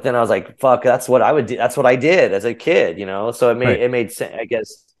 Yeah. But then I was like, fuck, that's what I would do. That's what I did as a kid, So it made sense. I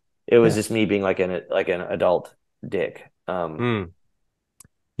guess it was just me being like an adult dick.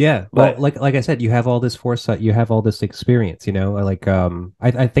 Yeah, well, like I said, you have all this foresight, you have all this experience, like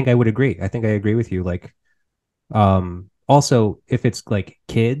I think I would agree. I think I agree with you. Like also if it's like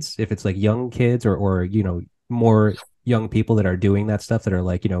kids, if it's like young kids or more young people that are doing that stuff that are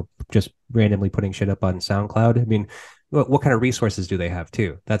like, just randomly putting shit up on SoundCloud. I mean, what kind of resources do they have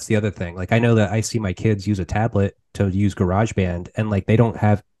too? That's the other thing. Like I know that I see my kids use a tablet to use GarageBand, and like they don't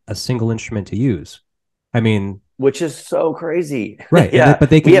have a single instrument to use. I mean, which is so crazy, right? Yeah, but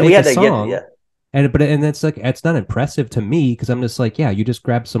they can make a song, and it's like it's not impressive to me because I'm just like, yeah, you just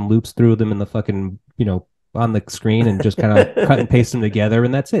grab some loops, threw them in the fucking on the screen, and just kind of cut and paste them together,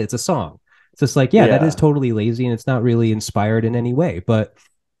 and that's it. It's a song. It's just like, yeah, that is totally lazy, and it's not really inspired in any way, but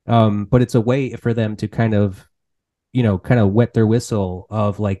it's a way for them to kind of wet their whistle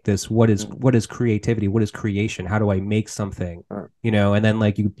of like this, what is creativity, what is creation, how do I make something, and then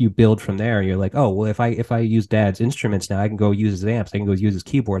like you build from there. You're like, oh well, if I use dad's instruments now, I can go use his amps, I can go use his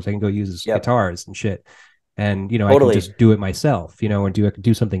keyboards, I can go use his guitars and shit, and I can just do it myself, and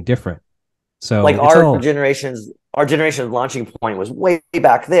do something different. So like our generation's launching point was way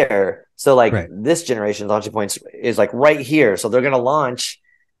back there, so like this generation's launching point is like right here, so they're gonna launch.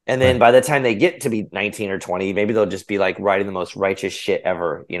 And then by the time they get to be 19 or 20, maybe they'll just be like writing the most righteous shit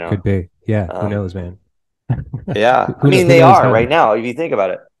ever, Could be. Yeah. Who knows, man? Yeah. I mean, they are right now, if you think about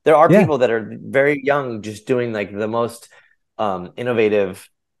it. There are people that are very young just doing like the most innovative,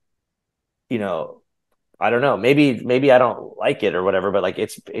 I don't know. Maybe I don't like it or whatever, but like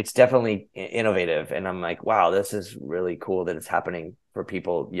it's definitely innovative. And I'm like, wow, this is really cool that it's happening for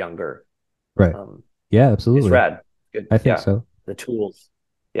people younger. Right. Yeah, absolutely. It's rad. Good. I think so. The tools.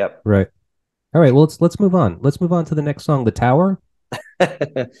 Yep. Right. All right. Well, let's move on. Let's move on to the next song, "The Tower."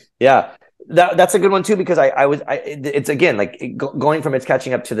 Yeah, that's a good one too, because it's again like going from It's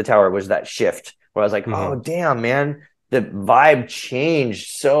Catching Up to The Tower was that shift where I was like, oh damn, man, the vibe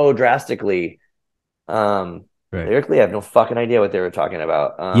changed so drastically. Lyrically, I have no fucking idea what they were talking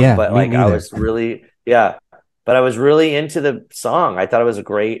about. But like I was really but I was really into the song. I thought it was a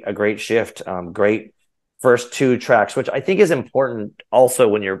great shift. Great first two tracks, which I think is important also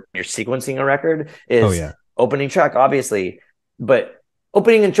when you're sequencing a record, is opening track, obviously, but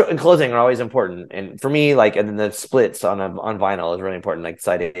opening and closing are always important. And for me, like, and then the splits on vinyl is really important, like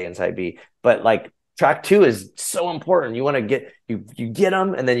side A and side B. But like track 2 is so important. You want to get you get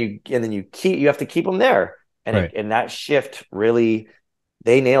them, and then you have to keep them there. And Right. and that shift really,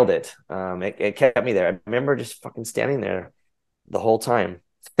 they nailed it. It kept me there. I remember just fucking standing there the whole time.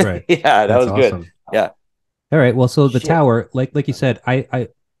 Right. Yeah, that That's was good. awesome. Yeah. All right. Well, so the Shit. tower, like you said, I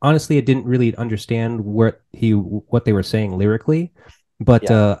honestly I didn't really understand what they were saying lyrically, but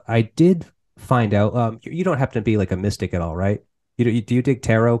Yeah. I did find out. You don't happen to be like a mystic at all, right? Do you dig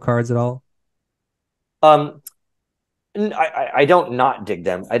tarot cards at all? Um, I don't not dig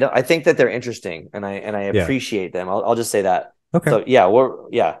them. I think that they're interesting, and I Yeah. appreciate them. I'll just say that. Okay. So yeah,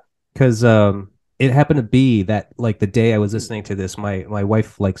 yeah. Because it happened to be that like the day I was listening to this, my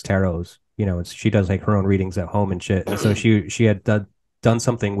wife likes tarots. You know, she does like her own readings at home and shit. And so she had done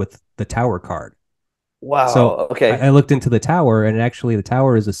something with the tower card. So Wow. Okay. I looked into the tower, and actually the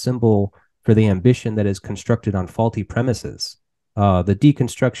tower is a symbol for the ambition that is constructed on faulty premises. The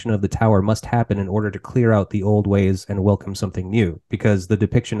deconstruction of the tower must happen in order to clear out the old ways and welcome something new. Because the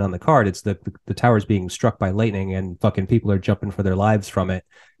depiction on the card, it's the tower's being struck by lightning, and fucking people are jumping for their lives from it,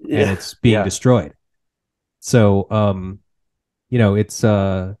 and Yeah. it's being Yeah. destroyed. So, you know, its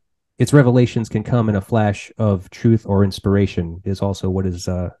revelations can come in a flash of truth or inspiration. Is also what is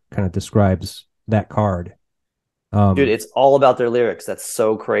kind of describes that card. Dude, it's all about their lyrics. That's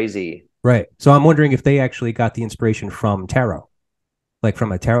so crazy. Right. So I'm wondering if they actually got the inspiration from tarot, like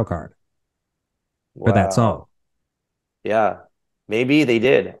from a tarot card for that song. Wow. Yeah. Maybe they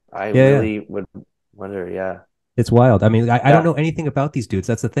did. I Yeah, yeah. really would wonder. Yeah. It's wild. I mean, I don't Yeah. know anything about these dudes.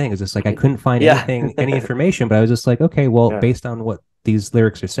 That's the thing. It's just like I couldn't find Yeah. any information, but I was just like, okay, well, Yeah. based on what these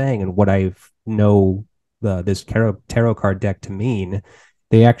lyrics are saying and what I know this tarot card deck to mean,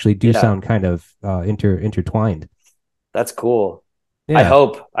 they actually do Yeah. sound kind of intertwined. That's cool. Yeah. I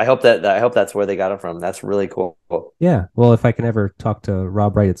hope that's where they got it from. That's really cool. Yeah. Well, if I can ever talk to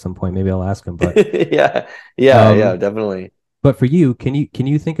Rob Wright at some point, maybe I'll ask him. But Yeah. Yeah. Um, Yeah. Definitely. but for you, can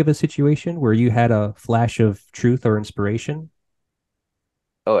you think of a situation where you had a flash of truth or inspiration?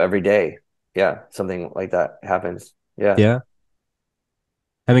 Oh, every day. Yeah. Something like that happens. Yeah. Yeah.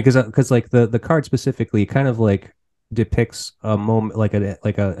 I mean, because like the card specifically kind of like depicts a moment like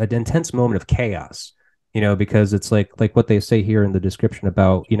an intense moment of chaos, you know, because it's like what they say here in the description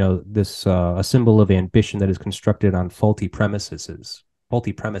about, you know, this a symbol of ambition that is constructed on faulty premises,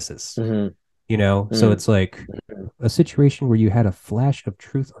 Hmm. you know. So it's like a situation where you had a flash of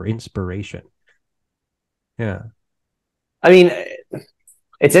truth or inspiration. Yeah. I mean,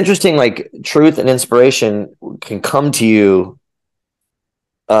 it's interesting. Like truth and inspiration can come to you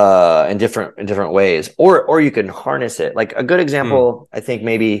in different ways, or you can harness it. Like a good example, I think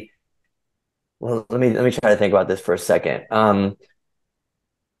maybe. Well, let me try to think about this for a second.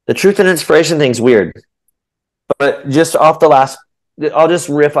 The truth and inspiration thing's weird, but just off the last, I'll just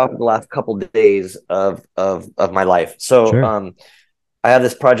riff off the last couple of days of my life. So, Sure. I have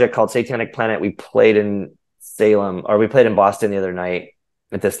this project called Satanic Planet. We played in Salem, or we played in Boston the other night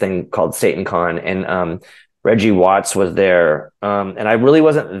at this thing called Satan Con, and Reggie Watts was there. And I really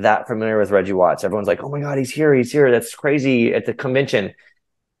wasn't that familiar with Reggie Watts. Everyone's like, "Oh my God, he's here! He's here! That's crazy!" At the convention.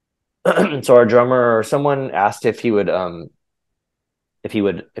 So our drummer or someone asked if he would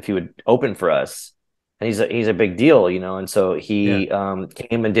open for us, and he's a big deal, you know. And so he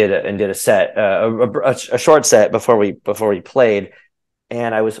came and did a set, a short set before we played,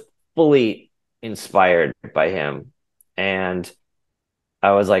 and I was fully inspired by him, and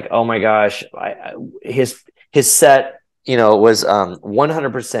I was like, oh my gosh, his set, you know, was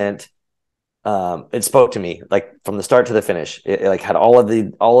 100%. It spoke to me like from the start to the finish. It like had all of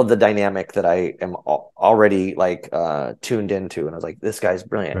the dynamic that I am already like tuned into, and I was like, this guy's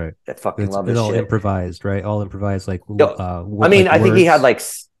brilliant. Right. I fucking love It's this all shit. improvised, right? All improvised, like I mean, like I think he had words. like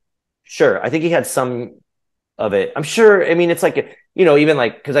sure. I think he had some of it. I'm sure. I mean, it's like, you know, even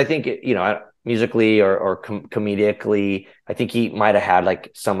like because I think you know, musically or comedically, I think he might have had like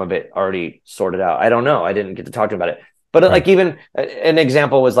some of it already sorted out. I don't know. I didn't get to talk to him about it. But Right. like even an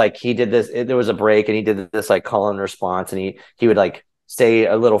example was like he did this. There was a break, and he did this like call and response, and he would like say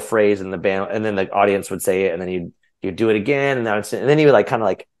a little phrase in the band, and then the audience would say it, and then he'd do it again, and then he would like kind of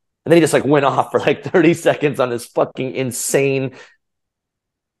like, and then he just like went off for like 30 seconds on this fucking insane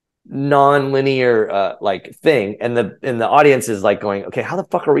non-linear like thing, and the audience is like going, okay, how the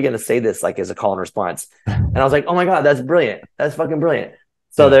fuck are we going to say this like as a call and response? And I was like, oh my God, that's brilliant. That's fucking brilliant.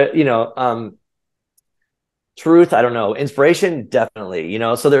 So the, you know, truth, I don't know, inspiration, definitely, you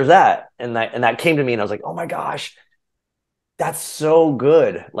know. So there's that, and that came to me, and I was like, oh my gosh, that's so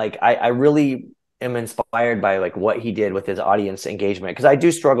good. Like I really am inspired by like what he did with his audience engagement, because I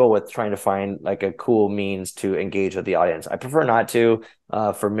do struggle with trying to find like a cool means to engage with the audience. I prefer not to,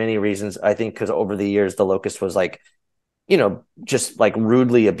 for many reasons. I think because over the years the Locust was like, you know, just like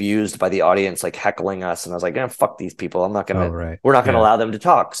rudely abused by the audience, like heckling us, and I was like, fuck these people. I'm not gonna, we're not gonna allow them to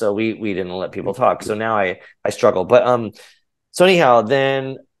talk. So we didn't let people talk. So now I struggle. But so anyhow,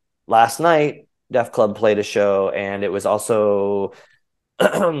 then last night Def Club played a show, and it was also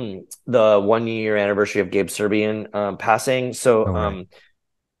the 1 year anniversary of Gabe Serbian passing. So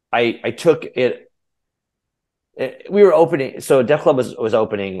I took it. We were opening, so Def Club was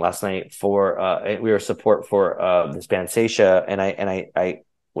opening last night for we were support for this band Seisha, and I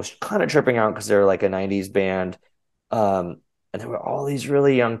was kind of tripping out because they're like a 90s band, and there were all these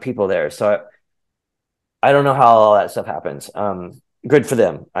really young people there. So I don't know how all that stuff happens. Good for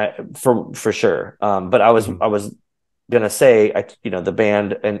them, for sure. But I was gonna say, you know, the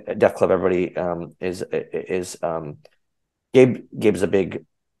band and Def Club, everybody is Gabe's a big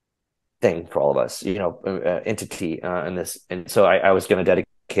thing for all of us, you know, entity in this, and so I was going to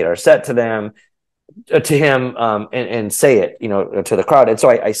dedicate our set to them, to him, and say it, you know, to the crowd. And so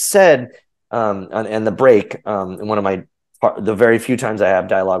I said on the break, in one of my the very few times I have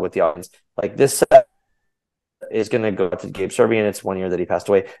dialogue with the audience, like, this set is going to go to Gabe Serbian. It's 1 year that he passed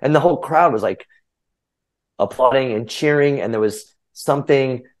away, and the whole crowd was like applauding and cheering, and there was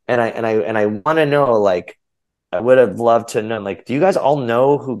something, and I want to know, like, I would have loved to know, like, do you guys all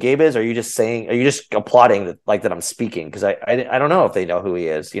know who Gabe is? Or are you just saying, are you just applauding that, like, that I'm speaking? Because I don't know if they know who he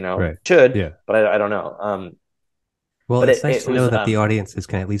is, you know, should, but I don't know. Well, it's nice to know that the audiences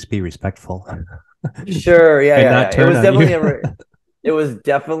can at least be respectful. Sure. Yeah. It was definitely it was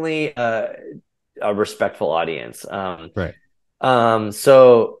definitely a respectful audience.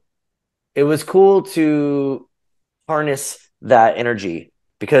 So it was cool to harness that energy,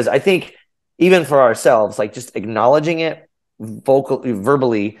 because I think, even for ourselves, like, just acknowledging it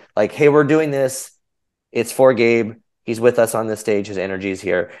verbally, like, hey, we're doing this. It's for Gabe. He's with us on this stage. His energy is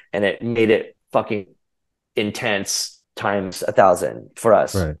here. And it made it fucking intense times 1,000 for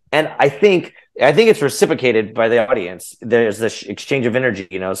us. And I think it's reciprocated by the audience. There's this exchange of energy,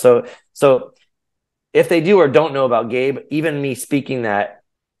 you know? So if they do or don't know about Gabe, even me speaking that,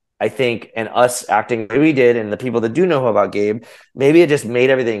 I think, and us acting like we did, and the people that do know about Gabe, maybe it just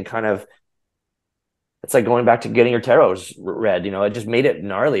made everything kind of, it's like going back to getting your tarots read, you know, it just made it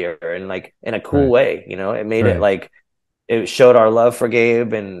gnarlier and, like, in a cool way, you know, it made it like, it showed our love for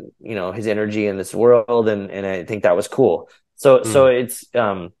Gabe and, you know, his energy in this world. And I think that was cool. So it's,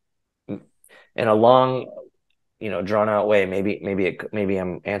 in a long, you know, drawn out way, maybe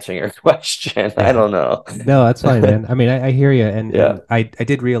I'm answering your question. I don't know. No, that's fine, man. I mean, I hear you. And I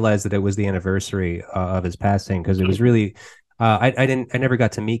did realize that it was the anniversary of his passing, because it was really, I never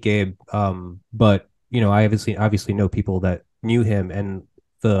got to meet Gabe. But, you know, I obviously know people that knew him, and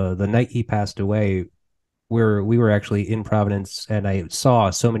the night he passed away, we were actually in Providence, and I saw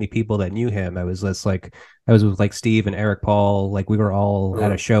so many people that knew him. I was with like Steve and Eric Paul, like, we were all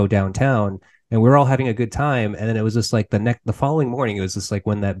at a show downtown, and we were all having a good time. And then it was just like the following morning, it was just like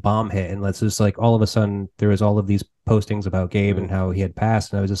when that bomb hit, and let's just, like, all of a sudden there was all of these postings about Gabe and how he had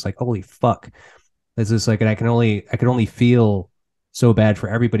passed, and I was just like, holy fuck. It's just like, and I could only feel so bad for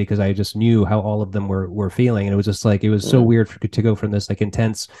everybody, because I just knew how all of them were feeling. And it was just like, it was so weird to go from this, like,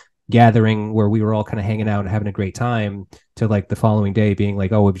 intense gathering where we were all kind of hanging out and having a great time, to, like, the following day being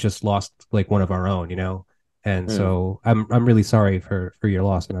like, oh, we've just lost, like, one of our own, you know? And so I'm really sorry for your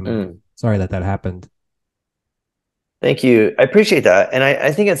loss, and I'm sorry that happened. Thank you. I appreciate that. And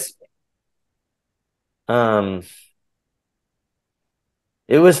I think it's,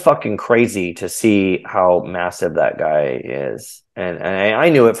 it was fucking crazy to see how massive that guy is. And I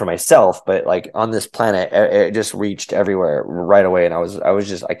knew it for myself, but, like, on this planet, it just reached everywhere right away. And I was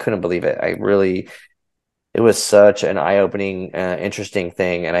just, I couldn't believe it. It was such an eye-opening, interesting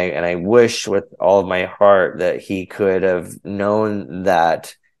thing. And I wish with all of my heart that he could have known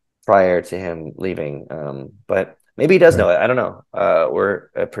that prior to him leaving. But maybe he does know it. I don't know. We're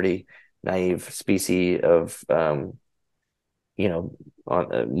a pretty naive species of, you know,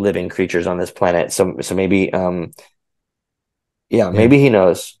 living creatures on this planet. So maybe, maybe he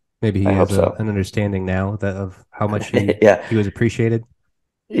knows. Maybe he has an understanding now of how much he was appreciated.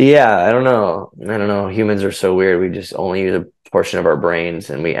 Yeah, I don't know. Humans are so weird. We just only use a portion of our brains,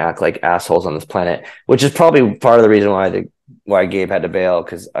 and we act like assholes on this planet, which is probably part of the reason why Gabe had to bail,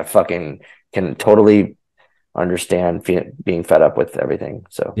 because I fucking can totally understand being fed up with everything.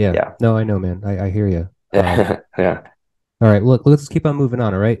 So yeah. No, I know, man. I hear you. Yeah. All right, look, let's keep on moving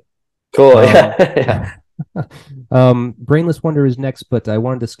on. All right. Cool. Brainless Wonder is next, but I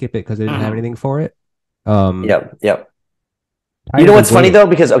wanted to skip it because I didn't have anything for it. Yep, yep. You Tired know of what's funny Waiting. though?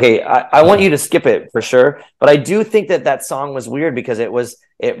 Because okay, I want you to skip it for sure, but I do think that that song was weird because it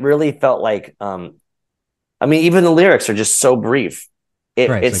really felt like I mean, even the lyrics are just so brief. Right, it's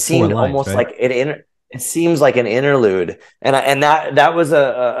It like four seemed lines, almost right? like it seems like an interlude, and that was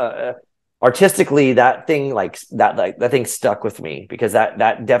a artistically that thing like that thing stuck with me because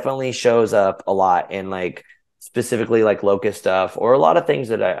that definitely shows up a lot in like specifically like Locust stuff or a lot of things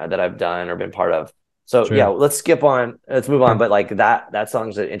that I've done or been part of. So yeah, Sure. let's skip on. Let's move on. Okay. But like that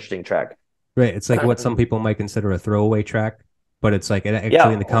song's an interesting track. Right. It's like what some people might consider a throwaway track, but it's like it actually Yeah,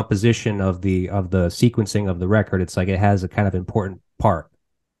 in the composition of the sequencing of the record, it's like it has a kind of important part.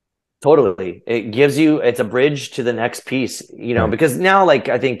 totally. It gives you it's a bridge to the next piece, you know, Right. because now like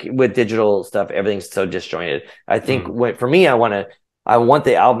I think with digital stuff, everything's so disjointed. I think Mm. for me, I want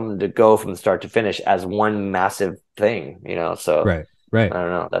the album to go from start to finish as one massive thing, you know. So Right. Right. I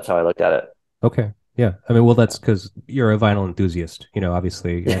don't know. That's how I looked at Okay. Yeah. I mean, well, that's because you're a vinyl enthusiast,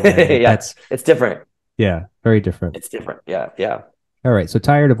 obviously, and it. Yeah, that's it's different. yeah, very different. It's different. Yeah, yeah, All right. So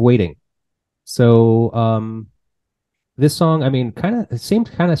tired of waiting. So this song, I mean, kind of it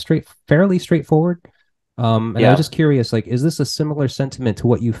seemed kind of fairly straightforward. And I was yeah. just curious, like, is this a similar sentiment to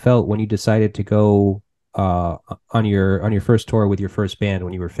what you felt when you decided to go on your first tour with your first band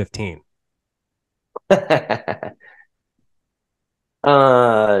when you were 15?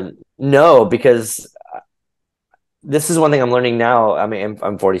 No, because this is one thing I'm learning now. I mean,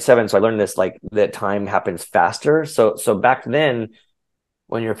 I'm 47, so I learned this like that time happens faster. So back then,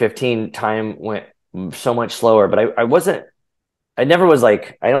 when you're 15, time went so much slower. But I wasn't. I never was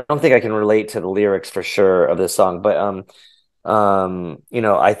like. I don't think I can relate to the lyrics for sure of this song. But you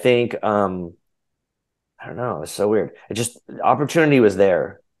know, I think I don't know. It's so weird. It just opportunity was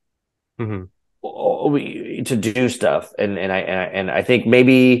there Mm-hmm. to do stuff, and I think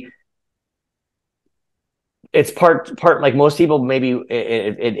maybe it's part like most people maybe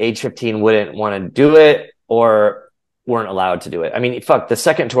at age 15 wouldn't want to do it or weren't allowed to do it. I mean, fuck, the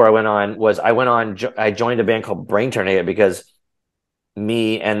second tour I joined a band called Brain Tornado because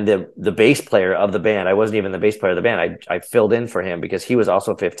me and the bass player of the band, I wasn't even the bass player of the band. I filled in for him because he was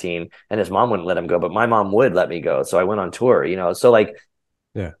also 15 and his mom wouldn't let him go, but my mom would let me go. So I went on tour, you know. So like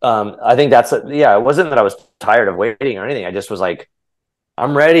Yeah. I think yeah, it wasn't that I was tired of waiting or anything. I just was like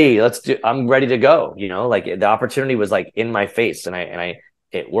I'm ready. I'm ready to go. You know, like the opportunity was like in my face and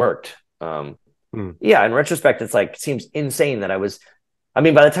it worked. Mm. Yeah. In retrospect, it's like, it seems insane that I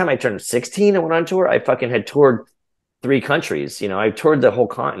mean, by the time I turned 16 and went on tour, I fucking had toured 3 countries. You know, I toured the whole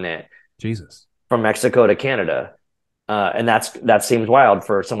continent Jesus. from Mexico to Canada. And that seems wild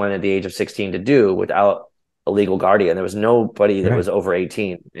for someone at the age of 16 to do without a legal guardian. There was nobody that Right. was over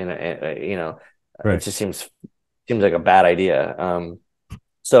 18 and you know, it Right. just seems like a bad idea.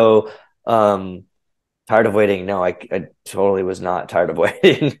 So, tired of waiting. No, I totally was not tired of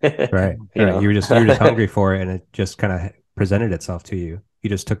waiting. Right. You Right. know, You were just hungry for it, and it just kind of presented itself to you. You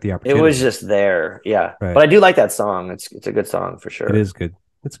just took the it was opportunity. just there. Yeah, Right. but I do like that song. It's a good song for It sure. is good.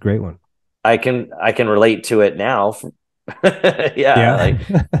 It's a great one. I can relate to it now. Yeah, Yeah. like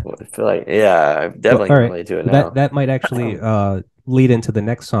I feel like yeah, I Well, definitely all can right. relate to it That now. might actually lead into the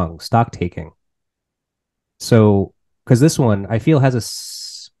next song, Stock Taking. So, because this one I feel has a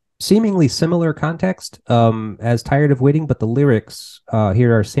seemingly similar context as Tired of Waiting, but the lyrics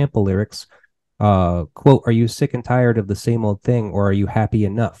here are sample lyrics. Quote, "Are you sick and tired of the same old thing, or are you happy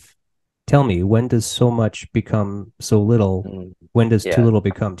enough? Tell me, when does so much become so little? Mm, When does too yeah, little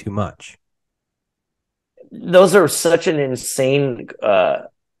become too much?" those are such an insane,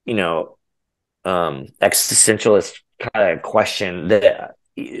 you know, existentialist kind of question that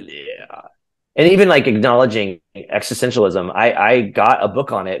and even like acknowledging existentialism I got a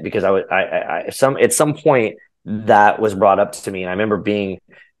book on it because I some at some point that was brought up to me and I remember being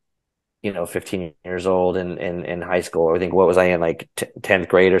you know 15 years old in high school or I think what was I in like 10th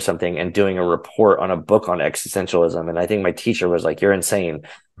grade or something and doing a report on a book on existentialism and I think my teacher was like you're insane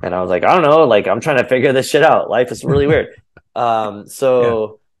and I was like I don't know like I'm trying to figure this shit out life is really weird Yeah.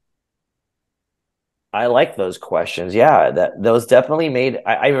 so I like those questions. Yeah, that those definitely made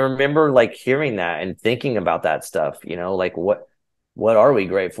I remember like hearing that and thinking about that stuff, you know, like what are we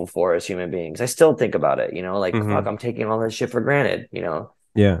grateful for as human beings? I still think about it, you know, like Hmm. fuck, I'm taking all this shit for granted, you know.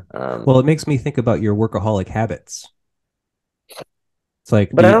 Yeah. Um, Well, it makes me think about your workaholic habits. It's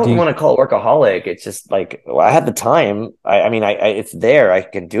like, but I don't want to call it workaholic. It's just like well, I have the time. I mean, it's there. I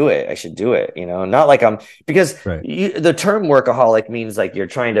can do it. I should do it. You know, not like I'm because right. the term workaholic means like you're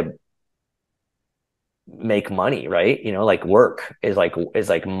trying to make money, right? You know, like work is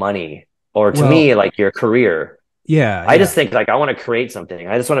like money. or to me, like your career. Yeah. I just think like I want to create something.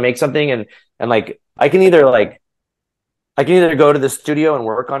 I just want to make something, and like I can either go to the studio and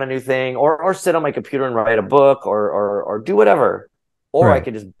work on a new thing, or sit on my computer and write a book, or do whatever. Or I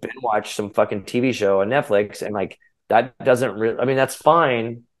could just binge watch some fucking TV show on Netflix, and like that doesn't really, I mean, that's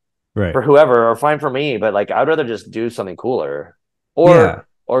fine for whoever, or fine for me, but like I'd rather just do something cooler, or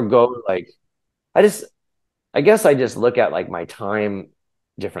go like, I guess I just look at like my time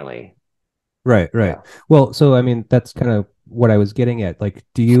differently. Right. Yeah. Well, so I mean, that's kind of what I was getting at. Like,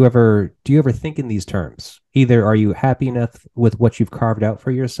 do you ever think in these terms? Either are you happy enough with what you've carved out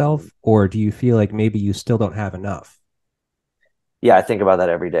for yourself, or do you feel like maybe you still don't have enough? Yeah, I think about that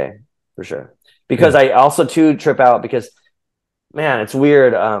every day for sure. Because I also too trip out because, man, it's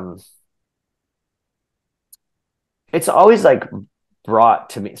weird. It's always like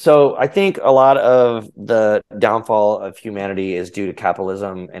brought to me. So I think a lot of the downfall of humanity is due to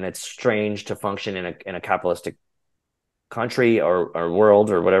capitalism, and it's strange to function in a capitalistic country or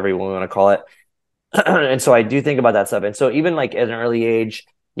world or whatever you want to call it. And so I do think about that stuff. And so even like at an early age,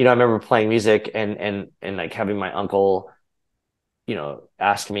 I remember playing music and like having my uncle,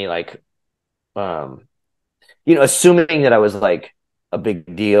 ask me like, assuming that I was like a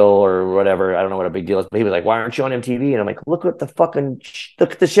big deal or whatever. I don't know what a big deal is, but he was like, "Why aren't you on MTV?" And I'm like, look at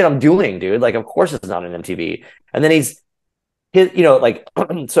the shit I'm doing, dude. Like, of course it's not on MTV." And then his, like,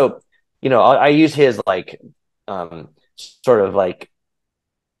 so, I use his like, sort of like,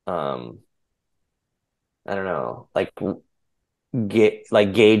 I don't know, like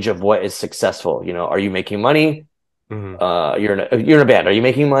gauge of what is successful. Are you making money? You're in a band. Are you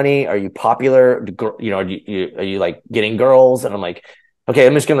making money? Are you popular? Are you like getting girls? And I'm like, okay,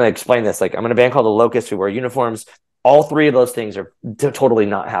 I'm just gonna explain this. Like, I'm in a band called the Locust. We wear uniforms. All three of those things are totally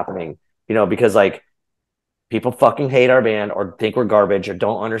not happening. Because like people fucking hate our band or think we're garbage or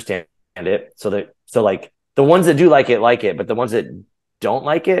don't understand it. So like the ones that do like it, but the ones that don't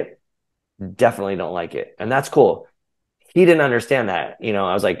like it definitely don't like it, and that's cool. He didn't understand that.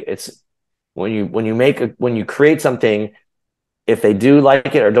 I was like, it's when you create something, if they do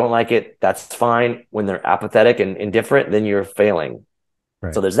like it or don't like it, that's fine. When they're apathetic and indifferent, then you're failing.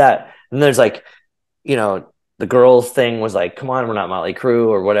 Right. So there's that. And there's like, the girls thing was like, come on, we're not Motley Crue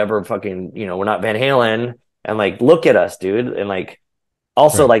or whatever, fucking, we're not Van Halen. And like, look at us, dude. And like,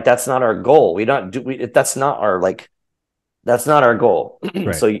 also like, that's not our goal. That's not our goal.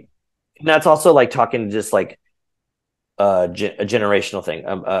 Right. So that's also like talking to just like, a generational thing,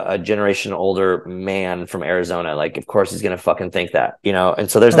 a generation older man from Arizona. Like, of course he's going to fucking think that, and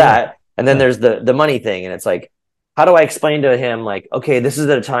so there's that. Right. And then there's the money thing. And it's like, how do I explain to him, like, okay, this is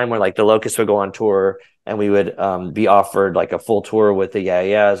at a time where like the Locust would go on tour and we would be offered like a full tour with the Yeah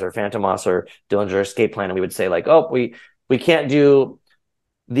Yeahs or Phantom Moss or Dillinger Escape Plan. And we would say like, oh, we can't do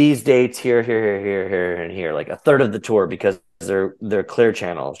these dates here, and here, like a third of the tour because they're Clear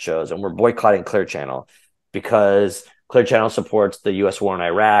Channel shows. And we're boycotting Clear Channel because Clear Channel supports the U.S. war in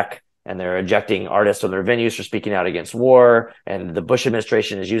Iraq, and they're ejecting artists from their venues for speaking out against war, and the Bush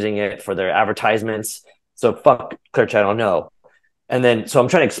administration is using it for their advertisements. So fuck Clear Channel, no. And then, so I'm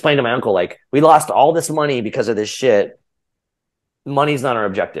trying to explain to my uncle, like, we lost all this money because of this shit. Money's not our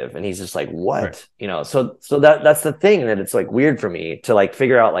objective. And he's just like, what? Right. So that's the thing, that it's like weird for me to like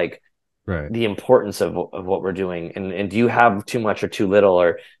figure out like the importance of what we're doing. And do you have too much or too little,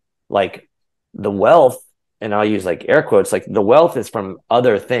 or like the wealth, and I'll use like air quotes, like the wealth is from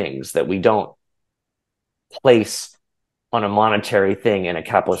other things that we don't place on a monetary thing in a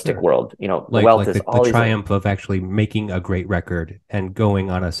capitalistic world. The wealth is the triumph of actually making a great record and going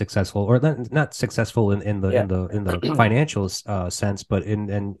on a successful, or not successful in the financial sense, but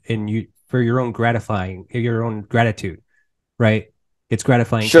in you, for your own gratitude, right? It's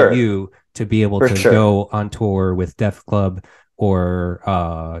gratifying to you to be able to go on tour with Def Club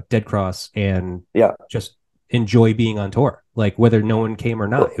or Dead Cross and just enjoy being on tour. Like, whether no one came or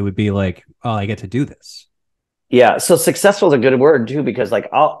not, it would be like, oh, I get to do this. Yeah. So successful is a good word too, because like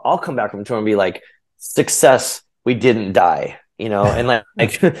I'll come back from tour and be like, success, we didn't die, and like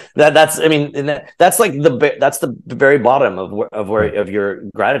that's like that's the very bottom of your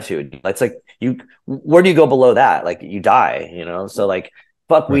gratitude. It's like, where do you go below that? Like, you die, so like,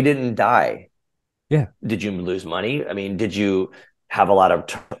 fuck, we didn't die. Yeah. Did you lose money? I mean, did you have a lot of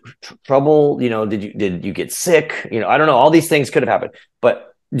trouble? Did you get sick? I don't know. All these things could have happened, but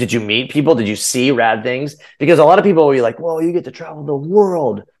did you meet people? Did you see rad things? Because a lot of people will be like, well, you get to travel the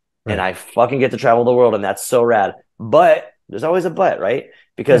world. Right. And I fucking get to travel the world, and that's so rad. But there's always a but, right?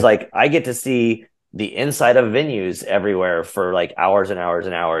 Because like, I get to see the inside of venues everywhere for like hours and hours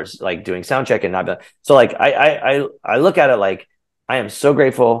and hours, like doing sound check and not. So like, I look at it like, I am so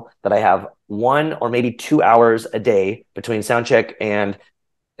grateful that I have 1 or maybe 2 hours a day between sound check and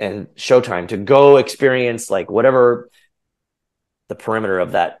showtime to go experience like whatever the perimeter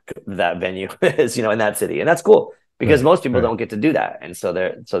of that venue is, in that city. And that's cool because Right. most people Right. don't get to do that. And so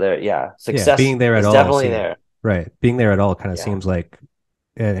they're yeah, Yeah. success Being there at is all definitely seems there. right. Being there at all kind of Yeah. seems like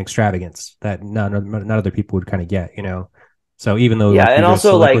an extravagance that not other people would kind of get, you know. So even though Yeah. like And you're just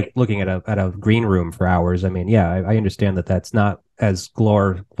also like like, looking at a green room for hours, I mean, yeah, I understand that that's not as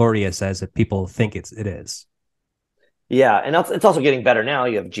glorious as if people think it is. yeah, and it's also getting better now.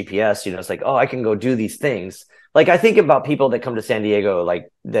 You have GPS, it's like, oh, I can go do these things. Like I think about people that come to San Diego, like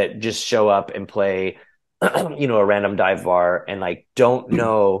that just show up and play, a random dive bar and like don't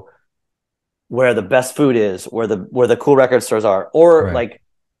know where the best food is, where the cool record stores are, or Right. like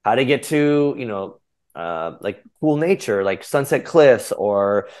how to get to, like cool nature, like Sunset Cliffs,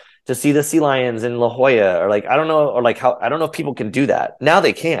 or to see the sea lions in La Jolla, or like I don't know, or like how I don't know if people can do that now.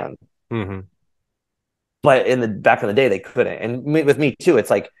 They can, Mm-hmm. but in the back in the day they couldn't. And with me too, it's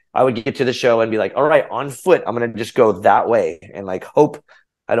like I would get to the show and be like, all right, on foot, I'm gonna just go that way and like hope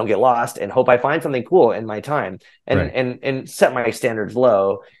I don't get lost and hope I find something cool in my time, and Right. and set my standards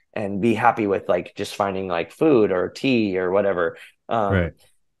low and be happy with like just finding like food or tea or whatever. Right.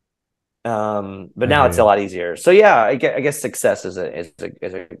 But I now hear it's a you. lot easier. So yeah, I guess success is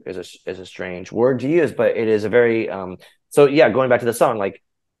a strange word to use, but it is a very so yeah, going back to the song, like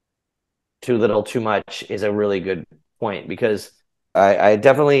too little, too much is a really good point because I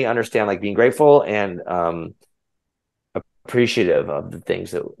definitely understand like being grateful and appreciative of the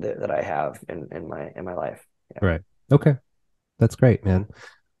things that I have in my life. Yeah. Right. Okay. That's great, man.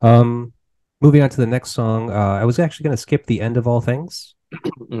 Um, moving on to the next song. I was actually going to skip the end of all things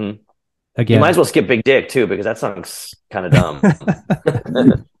Mhm. You might again. as well skip Big Dick too because that song's kind of dumb.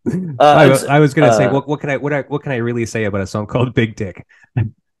 I, It's I was going to say, what can I really say about a song called Big Dick?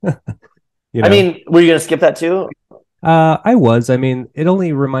 You I know, mean, were you gonna skip that too? I was. I mean, it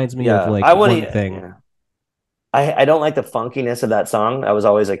only reminds me of Yeah, like I want one to. thing. Yeah. I don't like the funkiness of that song. I was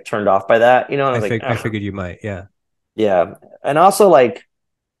always like turned off by that, and I was like, I ugh. figured you might. Yeah. Yeah, and also like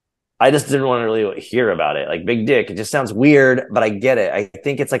I just didn't want to really hear about it. Like Big Dick, it just sounds weird, but I get it. I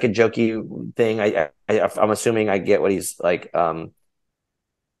think it's like a jokey thing. I'm assuming I get what he's like.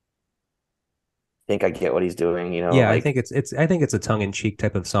 Think I get what he's doing. Yeah, I think Like it's I think it's a tongue in cheek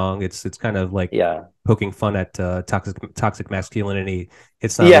type of song. It's kind of like yeah, poking fun at toxic masculinity.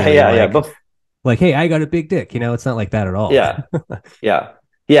 It's not yeah, really yeah, yeah. But like hey, I got a big dick. You know, it's not like that at all. yeah, yeah,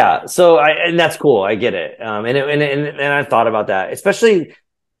 yeah. So and that's cool. I get it. And I thought about that, especially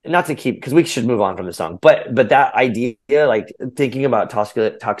not to keep because we should move on from the song, but that idea, like thinking about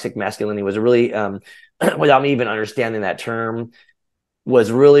toxic masculinity, was really without me even understanding that term,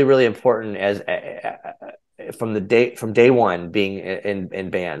 was really really important as from day one being in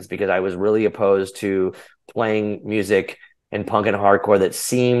bands because I was really opposed to playing music and punk and hardcore that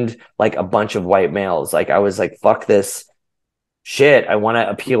seemed like a bunch of white males. Like I was like, fuck this shit. I want to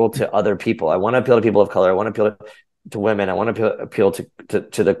appeal to other people. I want to appeal to people of color. I want to appeal to women. I want to appeal to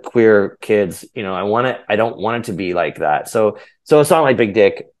the queer kids. I don't want it to be like that. So a song like Big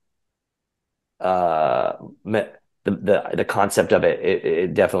Dick, uh, the concept of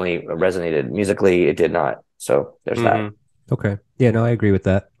it definitely resonated. Musically, it did not. So there's that. Okay. Yeah, no, I agree with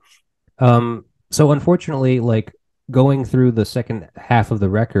that. So unfortunately, like going through the second half of the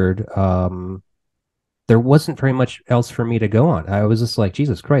record, there wasn't very much else for me to go on. I was just like,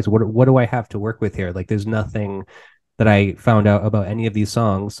 Jesus Christ, what do I have to work with here? Like, there's nothing that I found out about any of these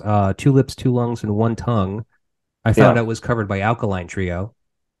songs. Two Lips, Two Lungs, and One Tongue, I found Yeah. out was covered by Alkaline Trio.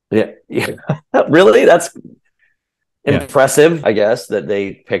 Yeah. Yeah. Really? That's Yeah. impressive, I guess, that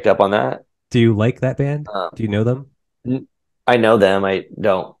they picked up on that. Do you like that band? Um, Do you know them? I know them. I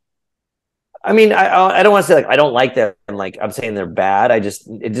don't. I mean, I don't want to say like I don't like them. Like I'm saying they're bad. Not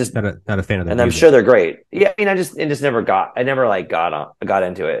a fan of their And I'm sure music. they're great. Yeah, I mean, it just never I never like got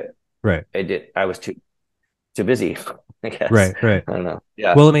into it. Right. I did. I was too busy, I guess. Right. Right. I don't know.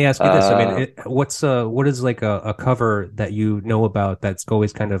 Yeah. Well, let me ask you this. I mean, Uh, what is like a cover that you know about that's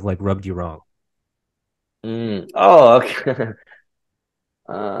always kind of like rubbed you wrong? oh, okay.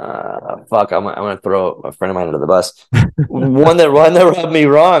 Fuck. I'm gonna throw a friend of mine under the bus. One that rubbed me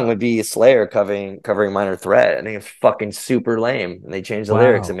wrong would be Slayer covering Minor Threat. I think it's fucking super lame. And they changed the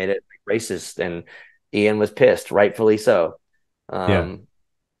lyrics and Wow. made it racist. And Ian was pissed, rightfully so. Yeah. Um,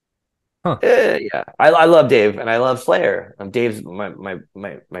 Huh. yeah, I love Dave and I love Slayer. Dave's my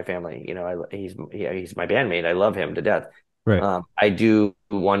family. He's my bandmate. I love him to death. Right. I do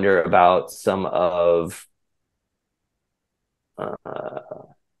wonder about some of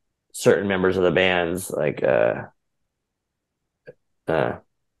certain members of the bands, like uh,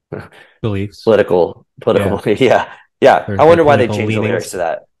 Beliefs. political, Yeah. yeah. I Their wonder why they political changed the leanings. lyrics to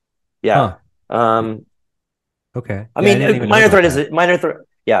that. Yeah. Huh. Okay. I Yeah, I mean, didn't even know about that. Minor Threat.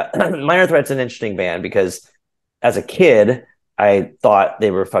 Yeah, Minor Threat's an interesting band because as a kid, I thought they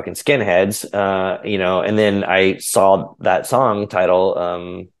were fucking skinheads, and then I saw that song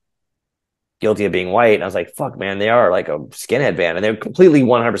title, Guilty of Being White. And I was like, fuck, man, they are like a skinhead band. And they're completely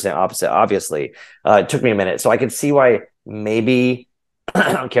 100% opposite, obviously. It took me a minute. So I could see why maybe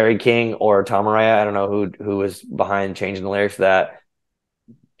Kerry King or Tom Araya, I don't know who was behind changing the lyrics for that,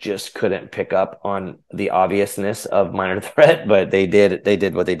 just couldn't pick up on the obviousness of Minor Threat, but they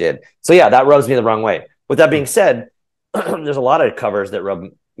did what they did. So yeah, that rubs me the wrong way. With that being said, there's a lot of covers that rub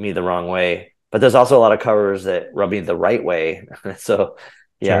me the wrong way, but there's also a lot of covers that rub me the right way. So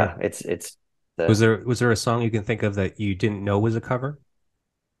yeah, Sure. it's Was there a song you can think of that you didn't know was a cover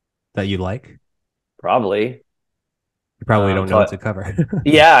that you like? probably You probably don't know it's a but cover.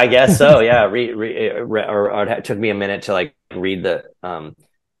 yeah, I guess so. Yeah, or it took me a minute to like read the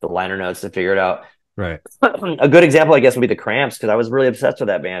liner notes to figure it out. Right. A good example, I guess, would be the Cramps, because I was really obsessed with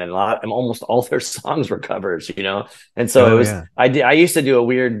that band, and almost all their songs were covers. And so it Oh was. yeah. I used to do a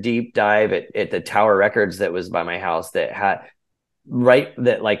weird deep dive at the Tower Records that was by my house that had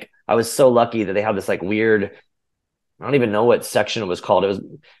like I was so lucky that they have this like weird. I don't even know what section it was called.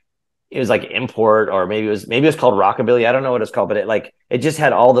 It was like import, or maybe it was called rockabilly. I don't know what it's called, but it just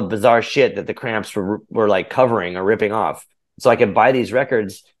had all the bizarre shit that the Cramps were like covering or ripping off. So I could buy these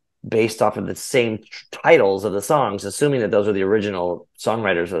records based off of the same titles of the songs, assuming that those are the original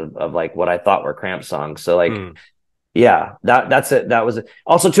songwriters of like what I thought were Cramp songs. So like, yeah, that's it. That was it.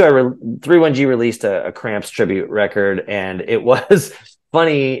 Also too, 31G released a Cramps tribute record, and it was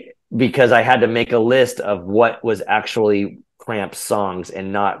funny because I had to make a list of what was actually Cramp songs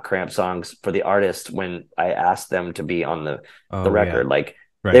and not Cramp songs for the artist when I asked them to be on the record. Yeah. Like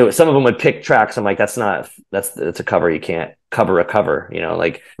Right. some of them would pick tracks. I'm like, that's a cover. You can't cover a cover,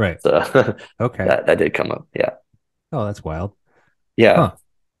 like, Right. so Okay. that did come up. Yeah. Oh, that's wild. Yeah. Huh.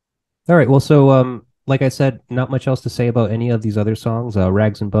 All right. Well, so like I said, not much else to say about any of these other songs.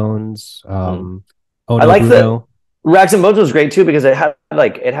 Rags and Bones. Oh I no, like the Bruno. Rags and Bones was great too because it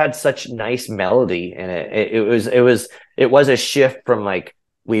had such nice melody in it. It was a shift from like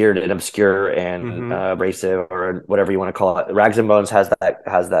weird and obscure and abrasive or whatever you want to call it. Rags and Bones has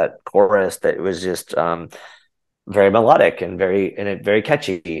that chorus that was just very melodic and very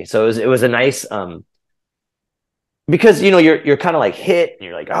catchy. So it was a nice because you're kind of like hit and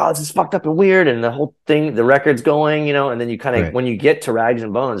you're like, oh, this is fucked up and weird, and the whole thing, the record's going, and then you kind of Right. when you get to Rags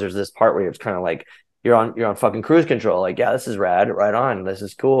and Bones, there's this part where it's kind of like you're on fucking cruise control, like, yeah, this is rad, right on, this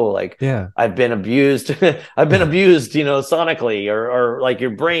is cool, like, Yeah. I've been abused sonically, or like your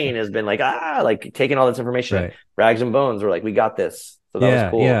brain has been like taking all this information. Right. Rags and Bones were like, we got this, so that was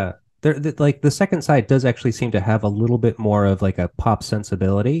Yeah. cool. Yeah. Like the second side does actually seem to have a little bit more of like a pop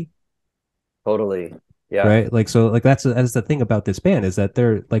sensibility. Totally. Yeah. Right. Like, so like that's the thing about this band is that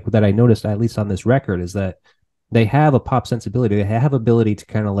they're like that I noticed at least on this record is that they have a pop sensibility. They have ability to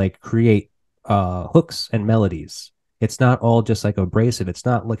kind of like create hooks and melodies. It's not all just like abrasive. It's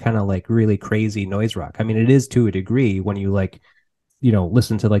not like kind of like really crazy noise rock. I mean, it is to a degree when you like,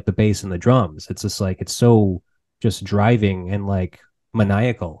 listen to like the bass and the drums. It's just like it's so just driving and like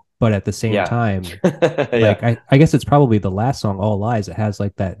maniacal, but at the same time, like Yeah. I guess it's probably the last song, All Lies, it has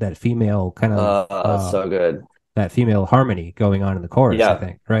like that female kind of So good. that female harmony going on in the chorus, I Yeah.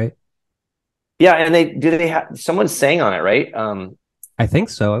 think, right? Yeah, and they have someone sang on it, right? I think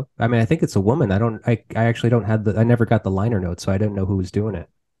so. I mean, I think it's a woman. I actually don't have I never got the liner notes, so I didn't know who was doing it.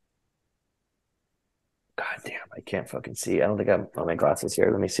 God damn, I can't fucking see. I don't think I'm on my glasses here.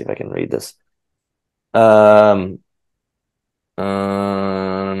 Let me see if I can read this. No,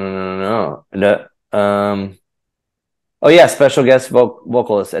 no, no, no. Oh yeah, special guest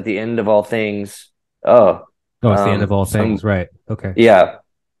vocalist at the end of all things. Oh, Oh, it's the end of all sung, things, right? Okay. yeah,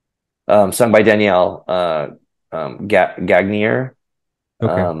 sung by Danielle Gagnier.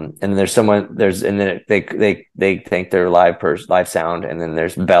 Okay. And then and then they thank their live sound, and then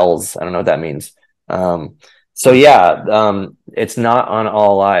there's bells. I don't know what that means. So yeah, it's not on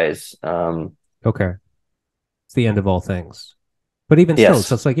All Eyes. Okay. It's the end of all things. But even still, Yes.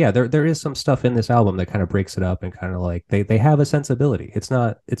 so it's like, yeah, there is some stuff in this album that kind of breaks it up and kind of like they have a sensibility. It's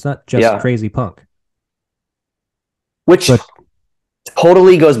not just Yeah. crazy punk. Which But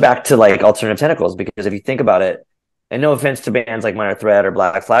totally goes back to like Alternative Tentacles, because if you think about it, and no offense to bands like Minor Threat or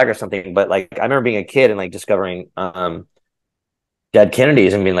Black Flag or something, but like I remember being a kid and like discovering Dead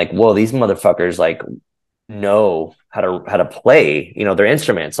Kennedys and being like, whoa, these motherfuckers like know how to play, their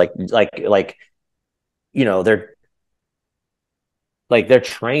instruments, they're like they're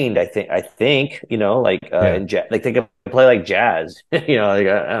trained. I think you know, like Yeah. in like they can play like jazz. You know, like,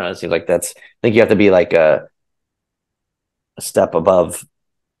 I don't know. It seems like that's. I think you have to be like a step above the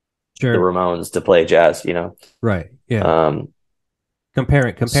Sure. Ramones to play jazz. You know. Right. Yeah. Um.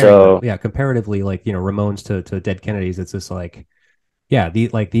 Comparing them, So yeah, comparatively, like, you know, Ramones to Dead Kennedys, it's just like, yeah,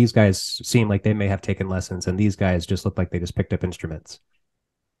 these guys seem like they may have taken lessons, and these guys just look like they just picked up instruments,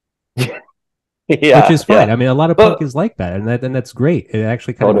 which yeah, is fine. yeah. I mean, a lot of punk But is like that, and that's great. It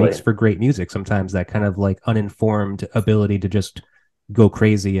actually kind of makes totally. for great music sometimes. That kind of like uninformed ability to just go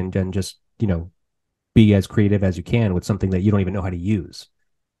crazy and just, you know, be as creative as you can with something that you don't even know how to use.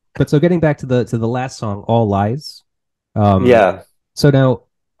 But so getting back to the last song, All Lies. Um, Yeah. so now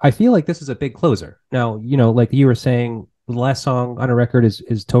I feel like this is a big closer. Now, you know, like you were saying, the last song on a record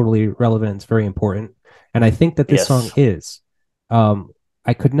is totally relevant. It's very important. And I think that this song Yes. is. Um,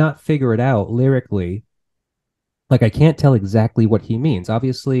 I could not figure it out lyrically. Like I can't tell exactly what he means.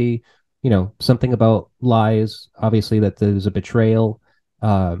 Obviously, you know, something about lies, obviously that there's a betrayal.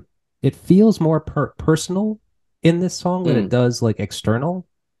 It feels more personal in this song than it Mm, does like external.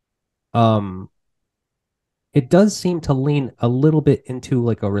 Um, it does seem to lean a little bit into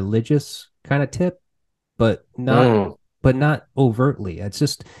like a religious kind of tip, but not mm, overtly. It's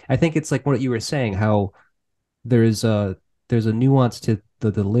just, I think it's like what you were saying, how there's a nuance to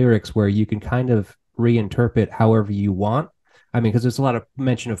the lyrics where you can kind of reinterpret however you want. I mean, because there's a lot of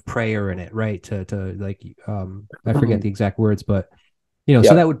mention of prayer in it, right? To like I forget mm. the exact words, but you know, so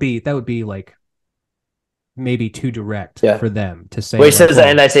Yeah. that would be like maybe too direct Yeah. for them to Where say he like, says,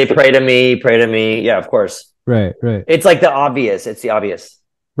 and oh, I say, pray to me, pray to me. Yeah, of course. right, right, It's like the obvious. It's the obvious.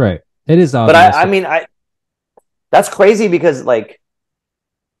 right. It is But obvious. I mean, that's crazy because like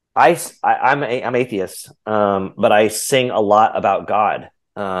I'm atheist, but I sing a lot about God,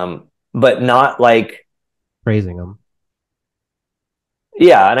 but not like, Praising them.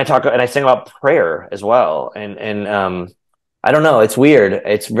 yeah. And I sing about prayer as well, and I don't know. It's weird.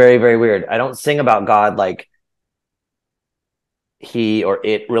 It's very, very weird. I don't sing about God like he or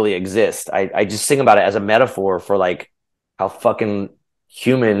it really exists. I just sing about it as a metaphor for like how fucking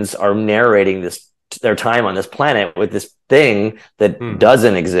humans are narrating this their time on this planet with this thing that Hmm.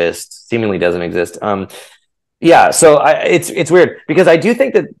 doesn't exist, seemingly doesn't exist. Yeah, so it's weird because I do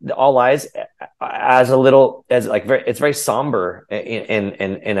think that All Lies as a little as like it's very somber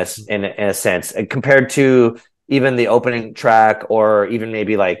in a sense compared to even the opening track or even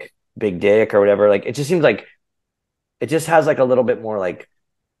maybe like Big Dick or whatever. Like it just seems like it just has like a little bit more like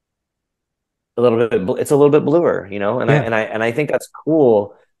a little bit it's a little bit bluer, you know, Yeah, and I think that's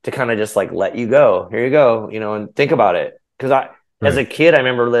cool to kind of just like let you go, here you go, you know, and think about it because I as right. a kid I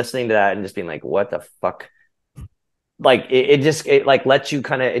remember listening to that and just being like what the fuck, like it just it like lets you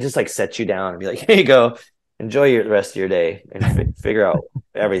kind of it just like sets you down and be like here you go, enjoy the rest of your day and figure out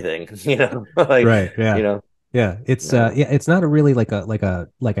everything. You know, like, Right. Yeah. you know, Yeah. It's uh, yeah, it's not a really like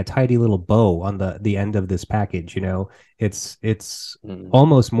a tidy little bow on the end of this package, you know. It's mm,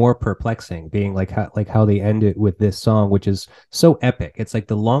 almost more perplexing being like how they end it with this song, which is so epic. It's like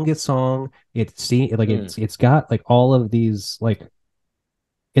the longest song. mm, It's got like all of these like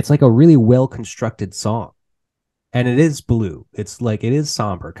it's like a really well constructed song. And it is blue. It's like it is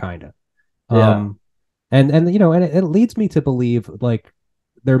somber kind of. yeah, Um and you know, and it leads me to believe like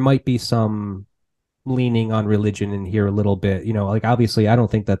there might be some leaning on religion in here a little bit. You know, like obviously, I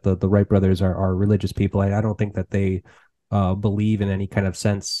don't think that the Wright brothers are religious people. I don't think that they believe in any kind of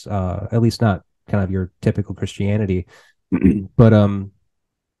sense, at least not kind of your typical Christianity. but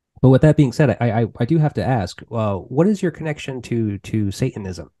but with that being said, I do have to ask, what is your connection to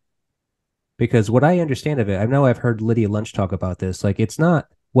Satanism? Because what I understand of it, I know I've heard Lydia Lunch talk about this. Like, it's not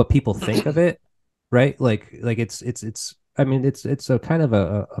what people think of it, right? Like it's I mean it's a kind of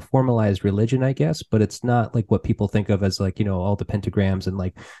a formalized religion, I guess, but it's not like what people think of as like, you know, all the pentagrams and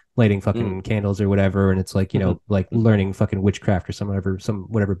like lighting mm, fucking candles or whatever, and it's like, you know, like learning fucking witchcraft or some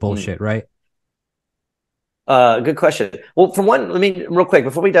whatever mm. bullshit, right? Good question. Well, for one, let me real quick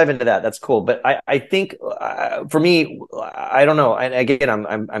before we dive into that. That's cool, but I think for me, I don't know. And again,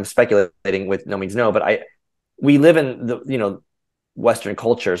 I'm speculating with no means no, but we live in the Western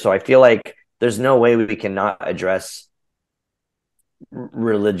culture, so I feel like there's no way we cannot address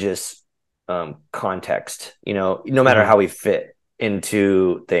religious context. You know, no matter Mm-hmm. how we fit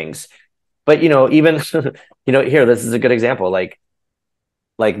into things. But even here, this is a good example. Like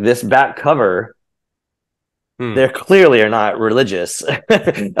this back cover They clearly are not religious, or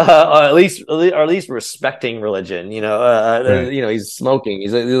at least respecting religion. Right. He's smoking. He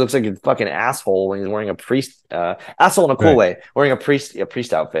looks like a fucking asshole when he's wearing a priest asshole in a cool Right. way, wearing a priest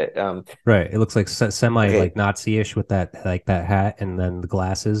outfit. Right. It looks like semi Okay, like Nazi-ish with that hat and then the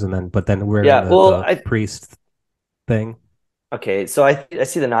glasses and then wearing yeah. Well, the priest thing. okay, so I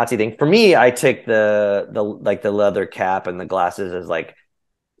see the Nazi thing. For me, I take the like the leather cap and the glasses as like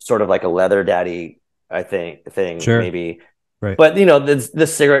sort of like a leather daddy, I think, thing Sure. maybe. Right. But the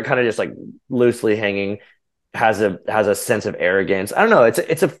cigarette kind of just like loosely hanging has a sense of arrogance. I don't know.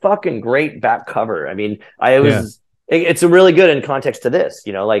 It's a fucking great back cover. I mean, Yeah. it's a really good in context to this.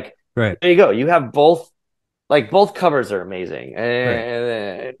 Like Right. there you go. You have both. Like both covers are amazing, Right.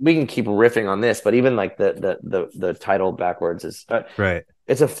 and we can keep riffing on this. But even like the title backwards is Right.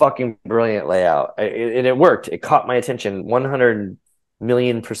 it's a fucking brilliant layout, and it worked. It caught my attention 100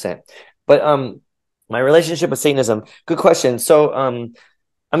 million%. But my relationship with Satanism, good question. So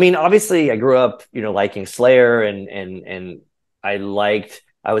I mean, obviously, I grew up, liking Slayer, and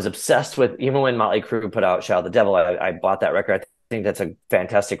I was obsessed with, even when Motley Crue put out "Shout at the Devil," I bought that record. I think that's a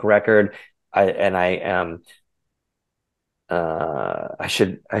fantastic record. I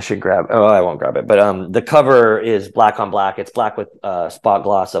should grab. Oh, I won't grab it. But the cover is black on black. It's black with spot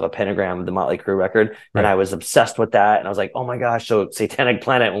gloss of a pentagram, the Motley Crue record, and I Right. was obsessed with that. And I was like, oh my gosh! So Satanic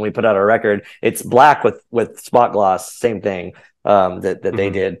Planet, when we put out our record, it's black with spot gloss, same thing that they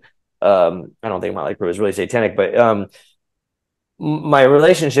Mhm. did. I don't think Motley Crue was really satanic, but my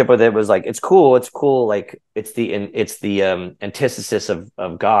relationship with it was like it's cool, like it's the antithesis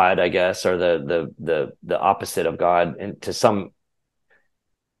of God, I guess, or the opposite of God, and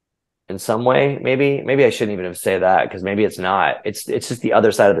in some way, maybe I shouldn't even have say that, because maybe it's not. It's just the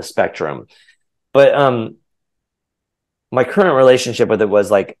other side of the spectrum. But my current relationship with it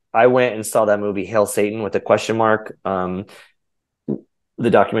was like I went and saw that movie Hail Satan with a question mark, the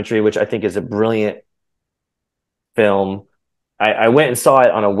documentary, which I think is a brilliant film. I went and saw it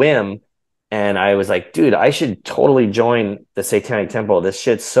on a whim, and I was like, dude, I should totally join the Satanic Temple. This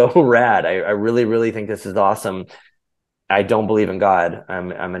shit's so rad. I really, really think this is awesome. I don't believe in God.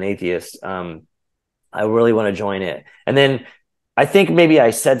 I'm an atheist. I really want to join it. And then I think maybe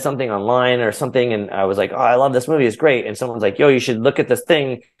I said something online or something, and I was like, oh, I love this movie. It's great. And someone's like, yo, you should look at this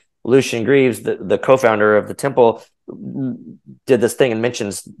thing. Lucian Greaves, the co-founder of the temple, did this thing and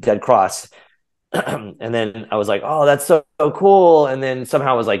mentions Dead Cross. And then I was like, oh, that's so cool. And then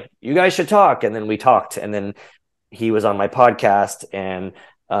somehow I was like, you guys should talk. And then we talked. And then he was on my podcast. And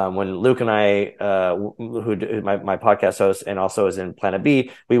when Luke and I, my podcast host and also is in Planet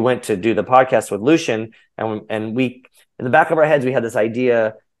B, we went to do the podcast with Lucian. And we, in the back of our heads, we had this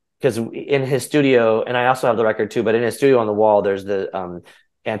idea, because in his studio, and I also have the record too, but in his studio on the wall, there's the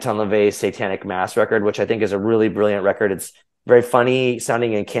Anton LaVey's Satanic Mass record, which I think is a really brilliant record. It's very funny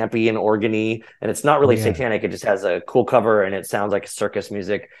sounding and campy and organy, and it's not Oh really yeah. satanic. It just has a cool cover and it sounds like circus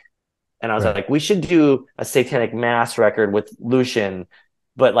music. And I was Right. like, we should do a Satanic Mass record with Lucian,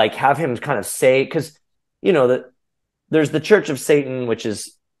 but like have him kind of say, because there's the Church of Satan, which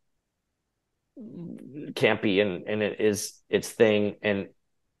is campy, and it is its thing, and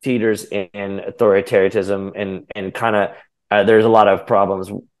teeters in authoritarianism, and kind of there's a lot of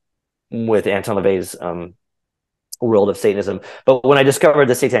problems with Anton LaVey's world of Satanism. But when I discovered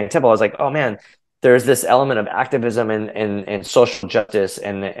the Satanic Temple, I was like, oh man, there's this element of activism and social justice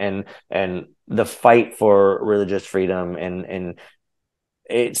and the fight for religious freedom, and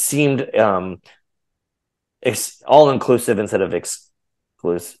it seemed all inclusive instead of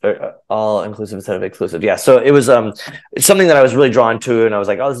all inclusive instead of exclusive. Yeah, so it was it's something that I was really drawn to, and I was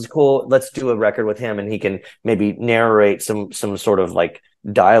like, oh, this is cool. Let's do a record with him, and he can maybe narrate some sort of like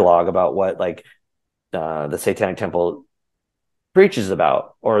dialogue about what like the Satanic Temple preaches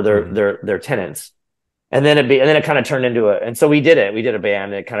about, or their tenets. And then it kind of turned into and so we did a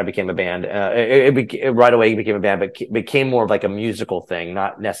band. It kind of became a band. Right away it became a band, but became more of like a musical thing,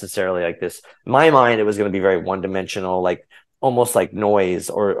 not necessarily like this. In my mind, it was going to be very one dimensional, like almost like noise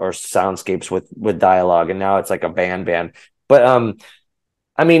or soundscapes with dialogue. And now it's like a band. But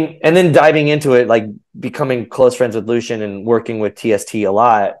I mean, and then diving into it, like becoming close friends with Lucian and working with TST a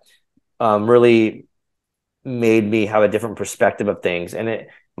lot, really made me have a different perspective of things. And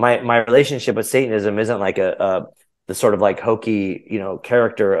my relationship with Satanism isn't like the sort of like hokey,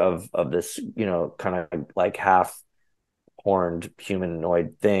 character of this, kind of like half horned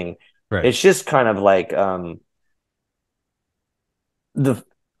humanoid thing. Right. It's just kind of like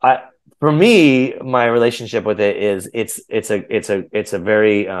for me, my relationship with it is it's a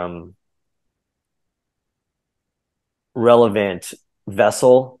very relevant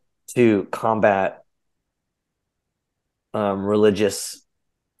vessel to combat religious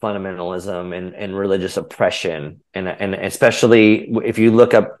fundamentalism and religious oppression, and especially if you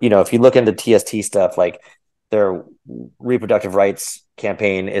look up, if you look into TST stuff, like their reproductive rights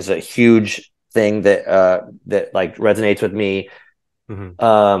campaign is a huge thing that like resonates with me.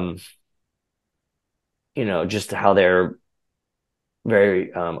 Mm-hmm. Just how they're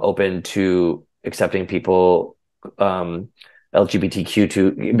very open to accepting people,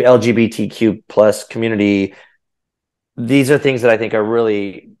 LGBTQ plus community. These are things that I think are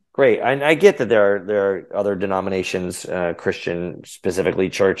really great. I get that there are other denominations, Christian specifically,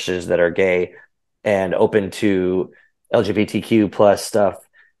 churches that are gay and open to LGBTQ plus stuff,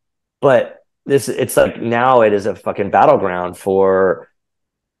 but it's like now it is a fucking battleground for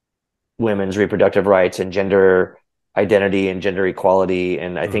women's reproductive rights and gender identity and gender equality,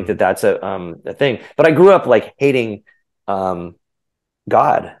 and I think that that's a thing. But I grew up like hating God,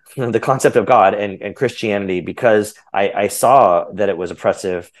 the concept of God and Christianity, because I saw that it was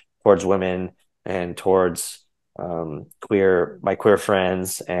oppressive towards women and towards my queer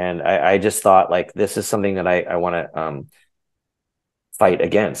friends, and I just thought like this is something that I want to fight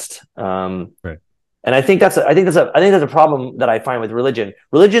against. Right. And I think that's a problem that I find with religion.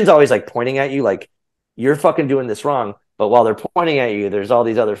 Religion's always like pointing at you, like you're fucking doing this wrong. But while they're pointing at you, there's all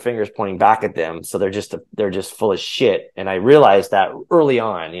these other fingers pointing back at them. So they're just full of shit. And I realized that early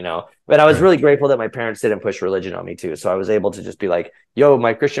on, But I was really grateful that my parents didn't push religion on me too. So I was able to just be like, "Yo,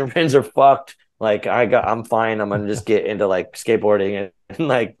 my Christian friends are fucked. Like I'm fine. I'm gonna just get into like skateboarding and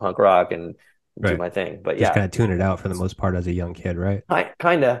like punk rock and do my thing." But just kind of tune it out for the most part as a young kid, right?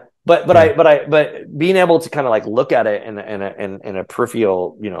 Kind of. But being able to kind of like look at it in a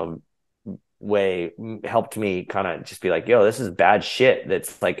peripheral, way helped me kind of just be like, yo, this is bad shit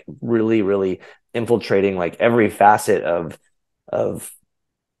that's like really, really infiltrating like every facet of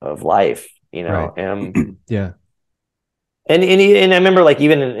life, Right. Yeah. And I remember like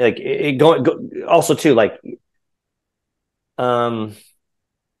even like it going also too like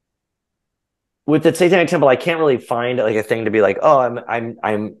with the Satanic Temple, I can't really find like a thing to be like, oh,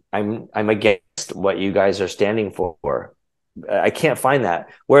 I'm against what you guys are standing for. I can't find that.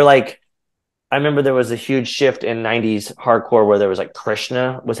 Where like I remember there was a huge shift in 90s hardcore where there was like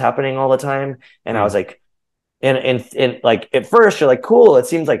Krishna was happening all the time. And I was like, and like at first you're like, cool, it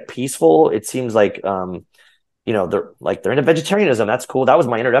seems like peaceful. It seems like they're into vegetarianism. That's cool. That was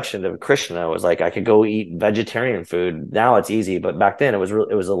my introduction to Krishna. It was like I could go eat vegetarian food. Now it's easy, but back then it was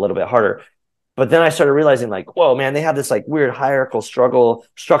a little bit harder. But then I started realizing like, whoa, man, they have this like weird hierarchical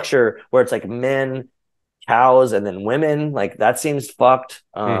structure where it's like men, cows, and then women. Like that seems fucked.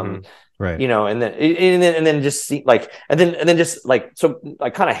 Right. And then just see like, and then just like, so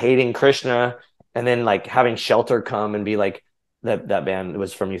like kind of hating Krishna, and then like having Shelter come and be like, that band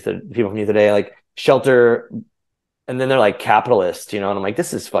was from people from Youth Today, like Shelter, and then they're like capitalist, and I'm like,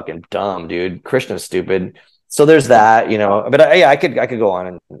 this is fucking dumb, dude. Krishna's stupid. So there's that, but I could go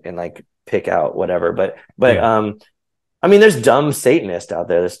on and like pick out whatever, but I mean, there's dumb Satanists out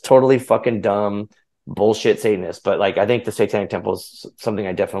there. There's totally fucking dumb bullshit Satanists, but like I think the Satanic Temple is something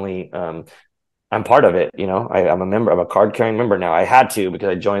I definitely I'm part of it. I'm a member. I'm a card carrying member now. I had to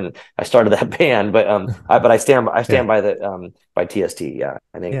because I started that band, but I stand by the by TST. Yeah,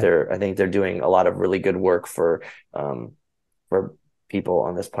 I think they're doing a lot of really good work for people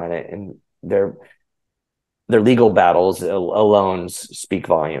on this planet, and their legal battles alone speak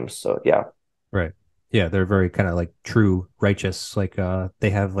volumes. So yeah, right. Yeah, they're very kind of like true righteous. Like they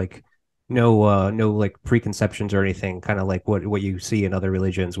have like no like preconceptions or anything, kind of like what you see in other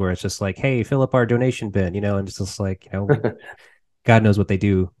religions where it's just like, hey, fill up our donation bin, and it's just like, God knows what they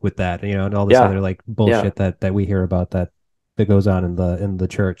do with that, and all this other like bullshit that we hear about that goes on in the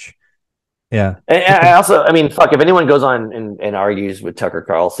church. Yeah. And I also, I mean, fuck, if anyone goes on and argues with Tucker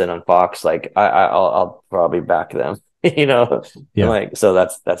Carlson on Fox, like I'll probably back them. Like, so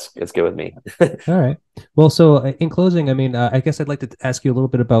that's it's good with me. All right. Well, so in closing, I mean, I guess I'd like to ask you a little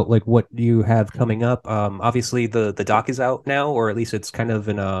bit about like what you have coming up. Obviously the doc is out now, or at least it's kind of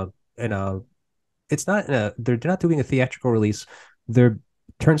in a it's not in a, they're not doing a theatrical release. Their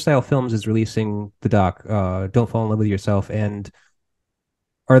Turnstile Films is releasing the doc, Don't Fall in Love with Yourself. And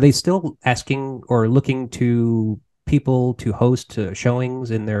are they still asking or looking to people to host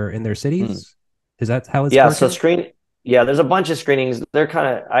showings in their cities? Is that how it's working? So there's a bunch of screenings. They're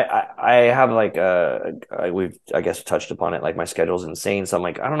kind of I have like we've I guess touched upon it. Like my schedule's insane, so I'm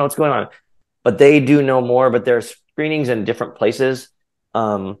like I don't know what's going on. But they do know more. But there's screenings in different places.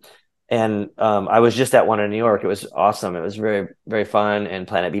 I was just at one in New York. It was awesome. It was very very fun. And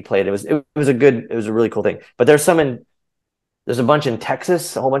Planet B played. It was a really cool thing. But there's a bunch in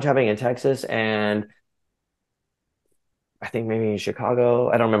Texas. A whole bunch happening in Texas, and I think maybe in Chicago.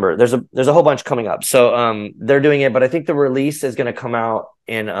 I don't remember. There's a whole bunch coming up. So they're doing it, but I think the release is going to come out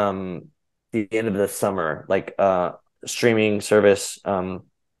in the end of the summer, like streaming service.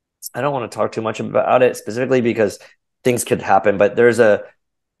 I don't want to talk too much about it specifically because things could happen, but there's a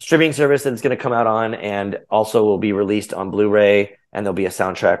streaming service that's going to come out on, and also will be released on Blu-ray, and there'll be a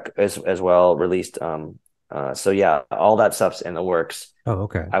soundtrack as well released. So yeah, all that stuff's in the works. Oh,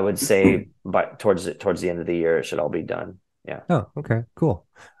 okay. I would say towards the end of the year, it should all be done. Yeah. Oh, okay, cool.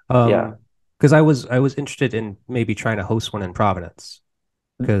 Yeah. Because I was interested in maybe trying to host one in Providence.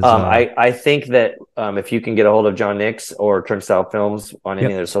 Because I think that if you can get a hold of John Nix or Turnstile Films on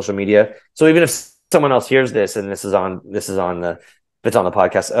any of their social media, so even if someone else hears this and this is on the if it's on the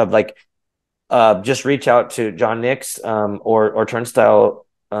podcast, just reach out to John Nix or Turnstile,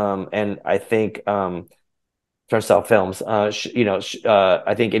 and I think Turnstile Films. I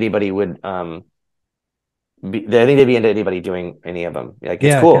think anybody would I think they'd be into anybody doing any of them. Like,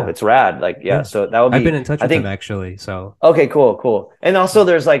 it's cool. It's rad. Like, so that would be, I've been in touch with them actually. So okay, cool. And also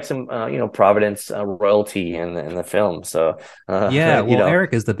there's like some Providence royalty in the film. So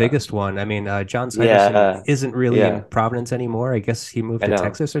Eric is the biggest one. I mean, John Siderson isn't really in Providence anymore. I guess he moved to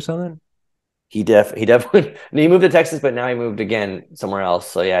Texas or something. He definitely he moved to Texas, but now he moved again somewhere else.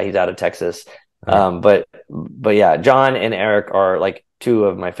 So yeah, he's out of Texas. But yeah, John and Eric are like two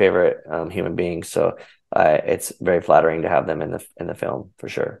of my favorite human beings. So it's very flattering to have them in the film for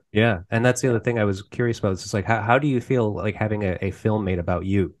sure. Yeah, and that's the other thing I was curious about. It's just like how do you feel like having a film made about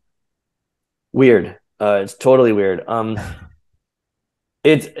you? Weird. It's totally weird.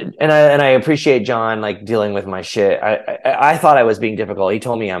 It's and I appreciate John like dealing with my shit. I thought I was being difficult. He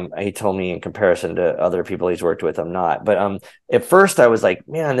told me in comparison to other people he's worked with, I'm not. But at first I was like,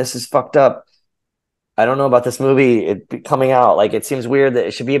 man, this is fucked up. I don't know about this movie coming out. Like, it seems weird that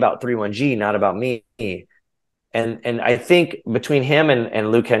it should be about 31G, not about me. And I think between him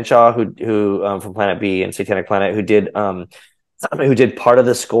and Luke Henshaw, who from Planet B and Satanic Planet, who did part of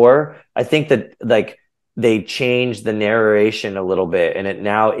the score, I think that like they changed the narration a little bit, and it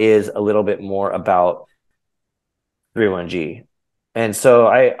now is a little bit more about 31G. And so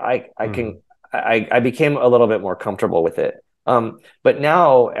I became a little bit more comfortable with it. But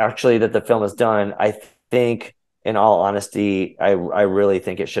now actually that the film is done, I think in all honesty, I really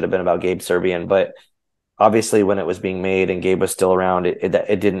think it should have been about Gabe Serbian, but obviously when it was being made and Gabe was still around,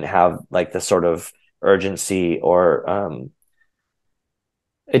 it didn't have like the sort of urgency or,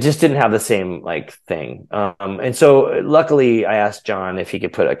 it just didn't have the same like thing. And so luckily I asked John if he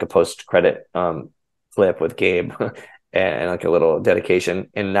could put like a post-credit, clip with Gabe and like a little dedication,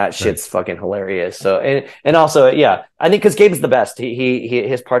 and that shit's fucking hilarious. So and also I think because Gabe's the best. He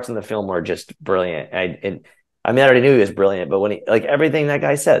his parts in the film were just brilliant. I mean, I already knew he was brilliant, but when he, like, everything that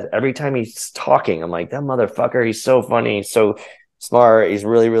guy says, every time he's talking, I'm like, that motherfucker, he's so funny, he's so smart, he's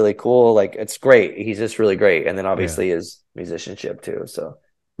really, really cool. Like, it's great. He's just really great. And then obviously his musicianship too. So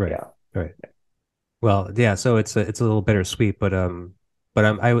right. Well, yeah. So it's a little bittersweet, but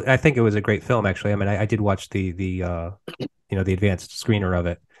I think it was a great film actually. I mean, I did watch the the advanced screener of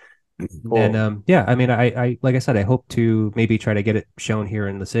it. Cool. And I mean, I like I said, I hope to maybe try to get it shown here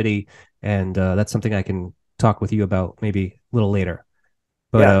in the city, and that's something I can talk with you about maybe a little later.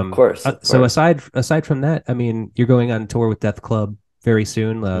 But of course. So aside from that, I mean, you're going on tour with Death Club very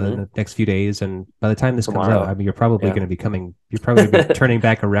soon, in the next few days, and by the time this comes out, I mean, you're probably going to be turning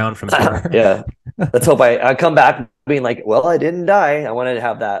back around from tour. Yeah, let's hope I come back being like, well, I didn't die. I wanted to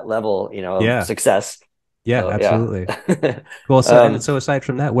have that level, of success. Yeah, so, absolutely. Well, so aside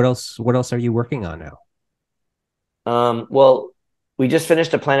from that, what else are you working on now? Well, we just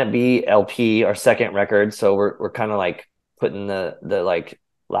finished a Planet B LP, our second record, so we're kind of like putting the like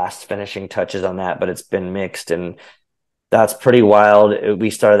last finishing touches on that, but it's been mixed, and that's pretty wild. We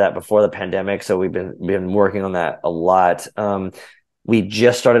started that before the pandemic, so we've been working on that a lot. We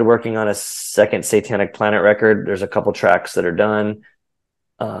just started working on a second Satanic Planet record. There's a couple tracks that are done.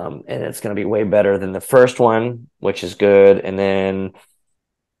 And it's going to be way better than the first one, which is good. And then,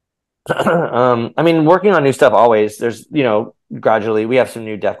 I mean, working on new stuff always. There's, gradually we have some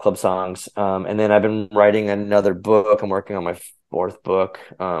new Death Club songs. And then I've been writing another book. I'm working on my fourth book.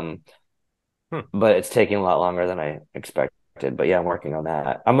 But it's taking a lot longer than I expected. But yeah, I'm working on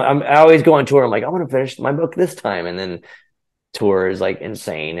that. I always go on tour. I'm like, I want to finish my book this time, and then tour is like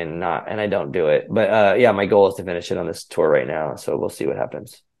insane and I don't do it. But my goal is to finish it on this tour right now. So we'll see what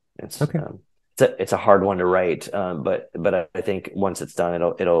happens. It's okay. It's a hard one to write, but I think once it's done,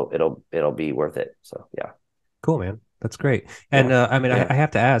 it'll be worth it. So yeah. Cool, man. That's great. And I mean, I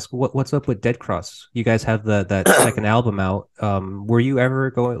have to ask, what's up with Dead Cross? You guys have that second album out. Were you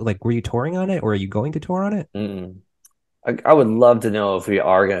ever were you touring on it, or are you going to tour on it? I would love to know if we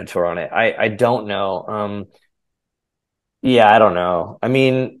are going to tour on it. I don't know. Yeah, I don't know. I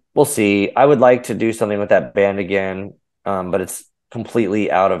mean, we'll see. I would like to do something with that band again, but it's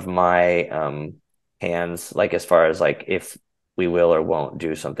completely out of my hands, like as far as like if we will or won't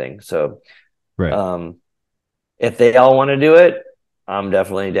do something. So, Right. if they all want to do it, I'm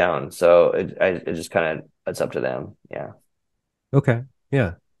definitely down. So it just kind of it's up to them. Yeah. Okay.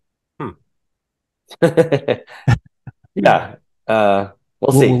 Yeah. Yeah. We'll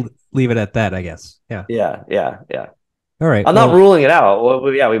We'll see. leave it at that, I guess. Yeah. Yeah. Yeah. Yeah. All right. I'm not Well, ruling it out.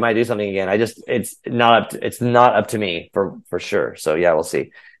 Well, yeah, we might do something again. I just it's not up to me for sure. So yeah, we'll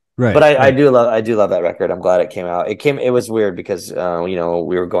see. But right. I Right. do love that record. I'm glad it came out. It was weird because we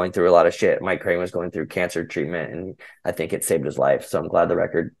were going through a lot of shit. Mike Crane was going through cancer treatment, and I think it saved his life. So I'm glad the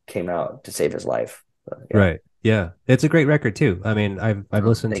record came out to save his life. So, yeah. Right. Yeah. It's a great record too. I mean, I've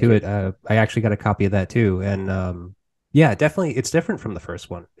listened Thank to you. it. I actually got a copy of that too. And yeah, definitely it's different from the first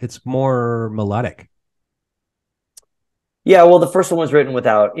one. It's more melodic. Yeah, well, the first one was written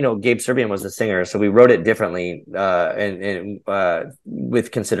without, Gabe Serbian was the singer, so we wrote it differently, and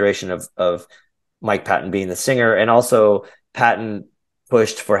with consideration of Mike Patton being the singer, and also Patton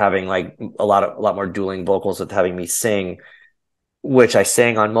pushed for having like a lot more dueling vocals with having me sing, which I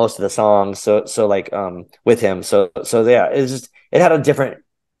sang on most of the songs. So like with him, so yeah, it had a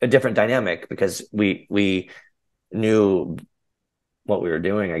different dynamic because we knew what we were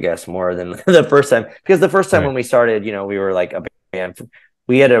doing, I guess, more than the first time. Because the first time Right. when we started, we were like a band.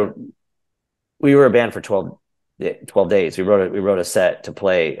 We were a band for 12 days. We wrote a set to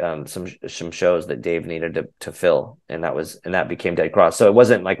play some shows that Dave needed to fill, and that became Dead Cross. So it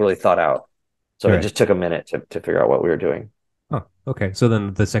wasn't like really thought out. So it Right. just took a minute to figure out what we were doing. Oh, okay. So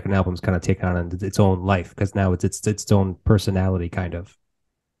then the second album's kind of taken on its own life because now it's own personality, kind of.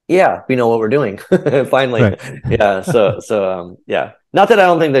 Yeah, we know what we're doing. Finally. Right. Yeah. So yeah. Not that I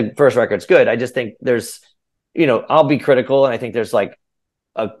don't think the first record's good. I just think there's, I'll be critical, and I think there's like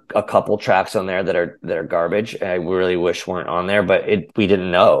a couple tracks on there that are garbage. And I really wish weren't on there, but we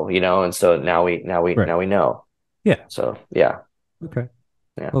didn't know, and so Right. now we know. Yeah. So yeah. Okay.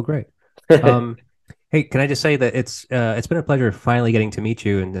 Yeah. Well, great. Hey, can I just say that it's been a pleasure finally getting to meet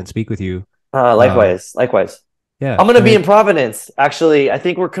you and speak with you. Likewise. Yeah. I'm gonna and be in Providence. Actually, I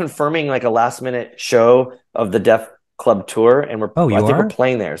think we're confirming like a last minute show of the Def Club tour, and Oh, I you think we're are?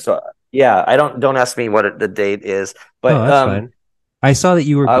 playing there. So yeah, don't ask me what the date is, but Oh, that's fine. I saw that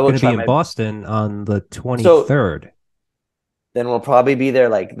you were I will going to try be in my. Boston on the So 23rd. then we'll probably be there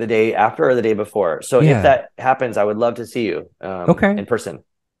like the day after or the day before. So if Yeah. that happens, I would love to see you Okay. in person.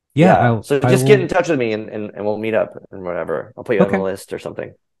 Yeah, Yeah. So I just get in will. touch with me, and we'll meet up and whatever. I'll put you on the Okay. list or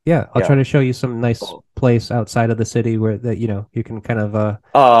something. Yeah, I'll try Yeah. to show you some nice Cool. place outside of the city where that you can kind of see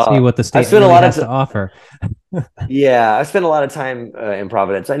Uh, what the I state spent a really lot has of to offer. Yeah, I spent a lot of time in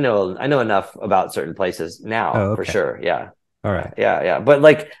Providence. I know enough about certain places now Oh, for okay. sure. Yeah. All right. Yeah. But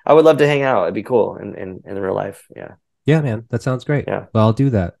like, I would love to hang out. It'd be cool in real life. Yeah. Yeah, man, that sounds great. Yeah. Well, I'll do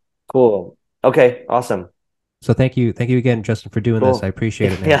that. Cool. Okay. Awesome. So thank you again, Justin, for doing this. I Cool.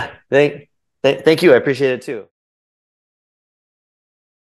 appreciate it, man. Yeah. Thank you. I appreciate it too.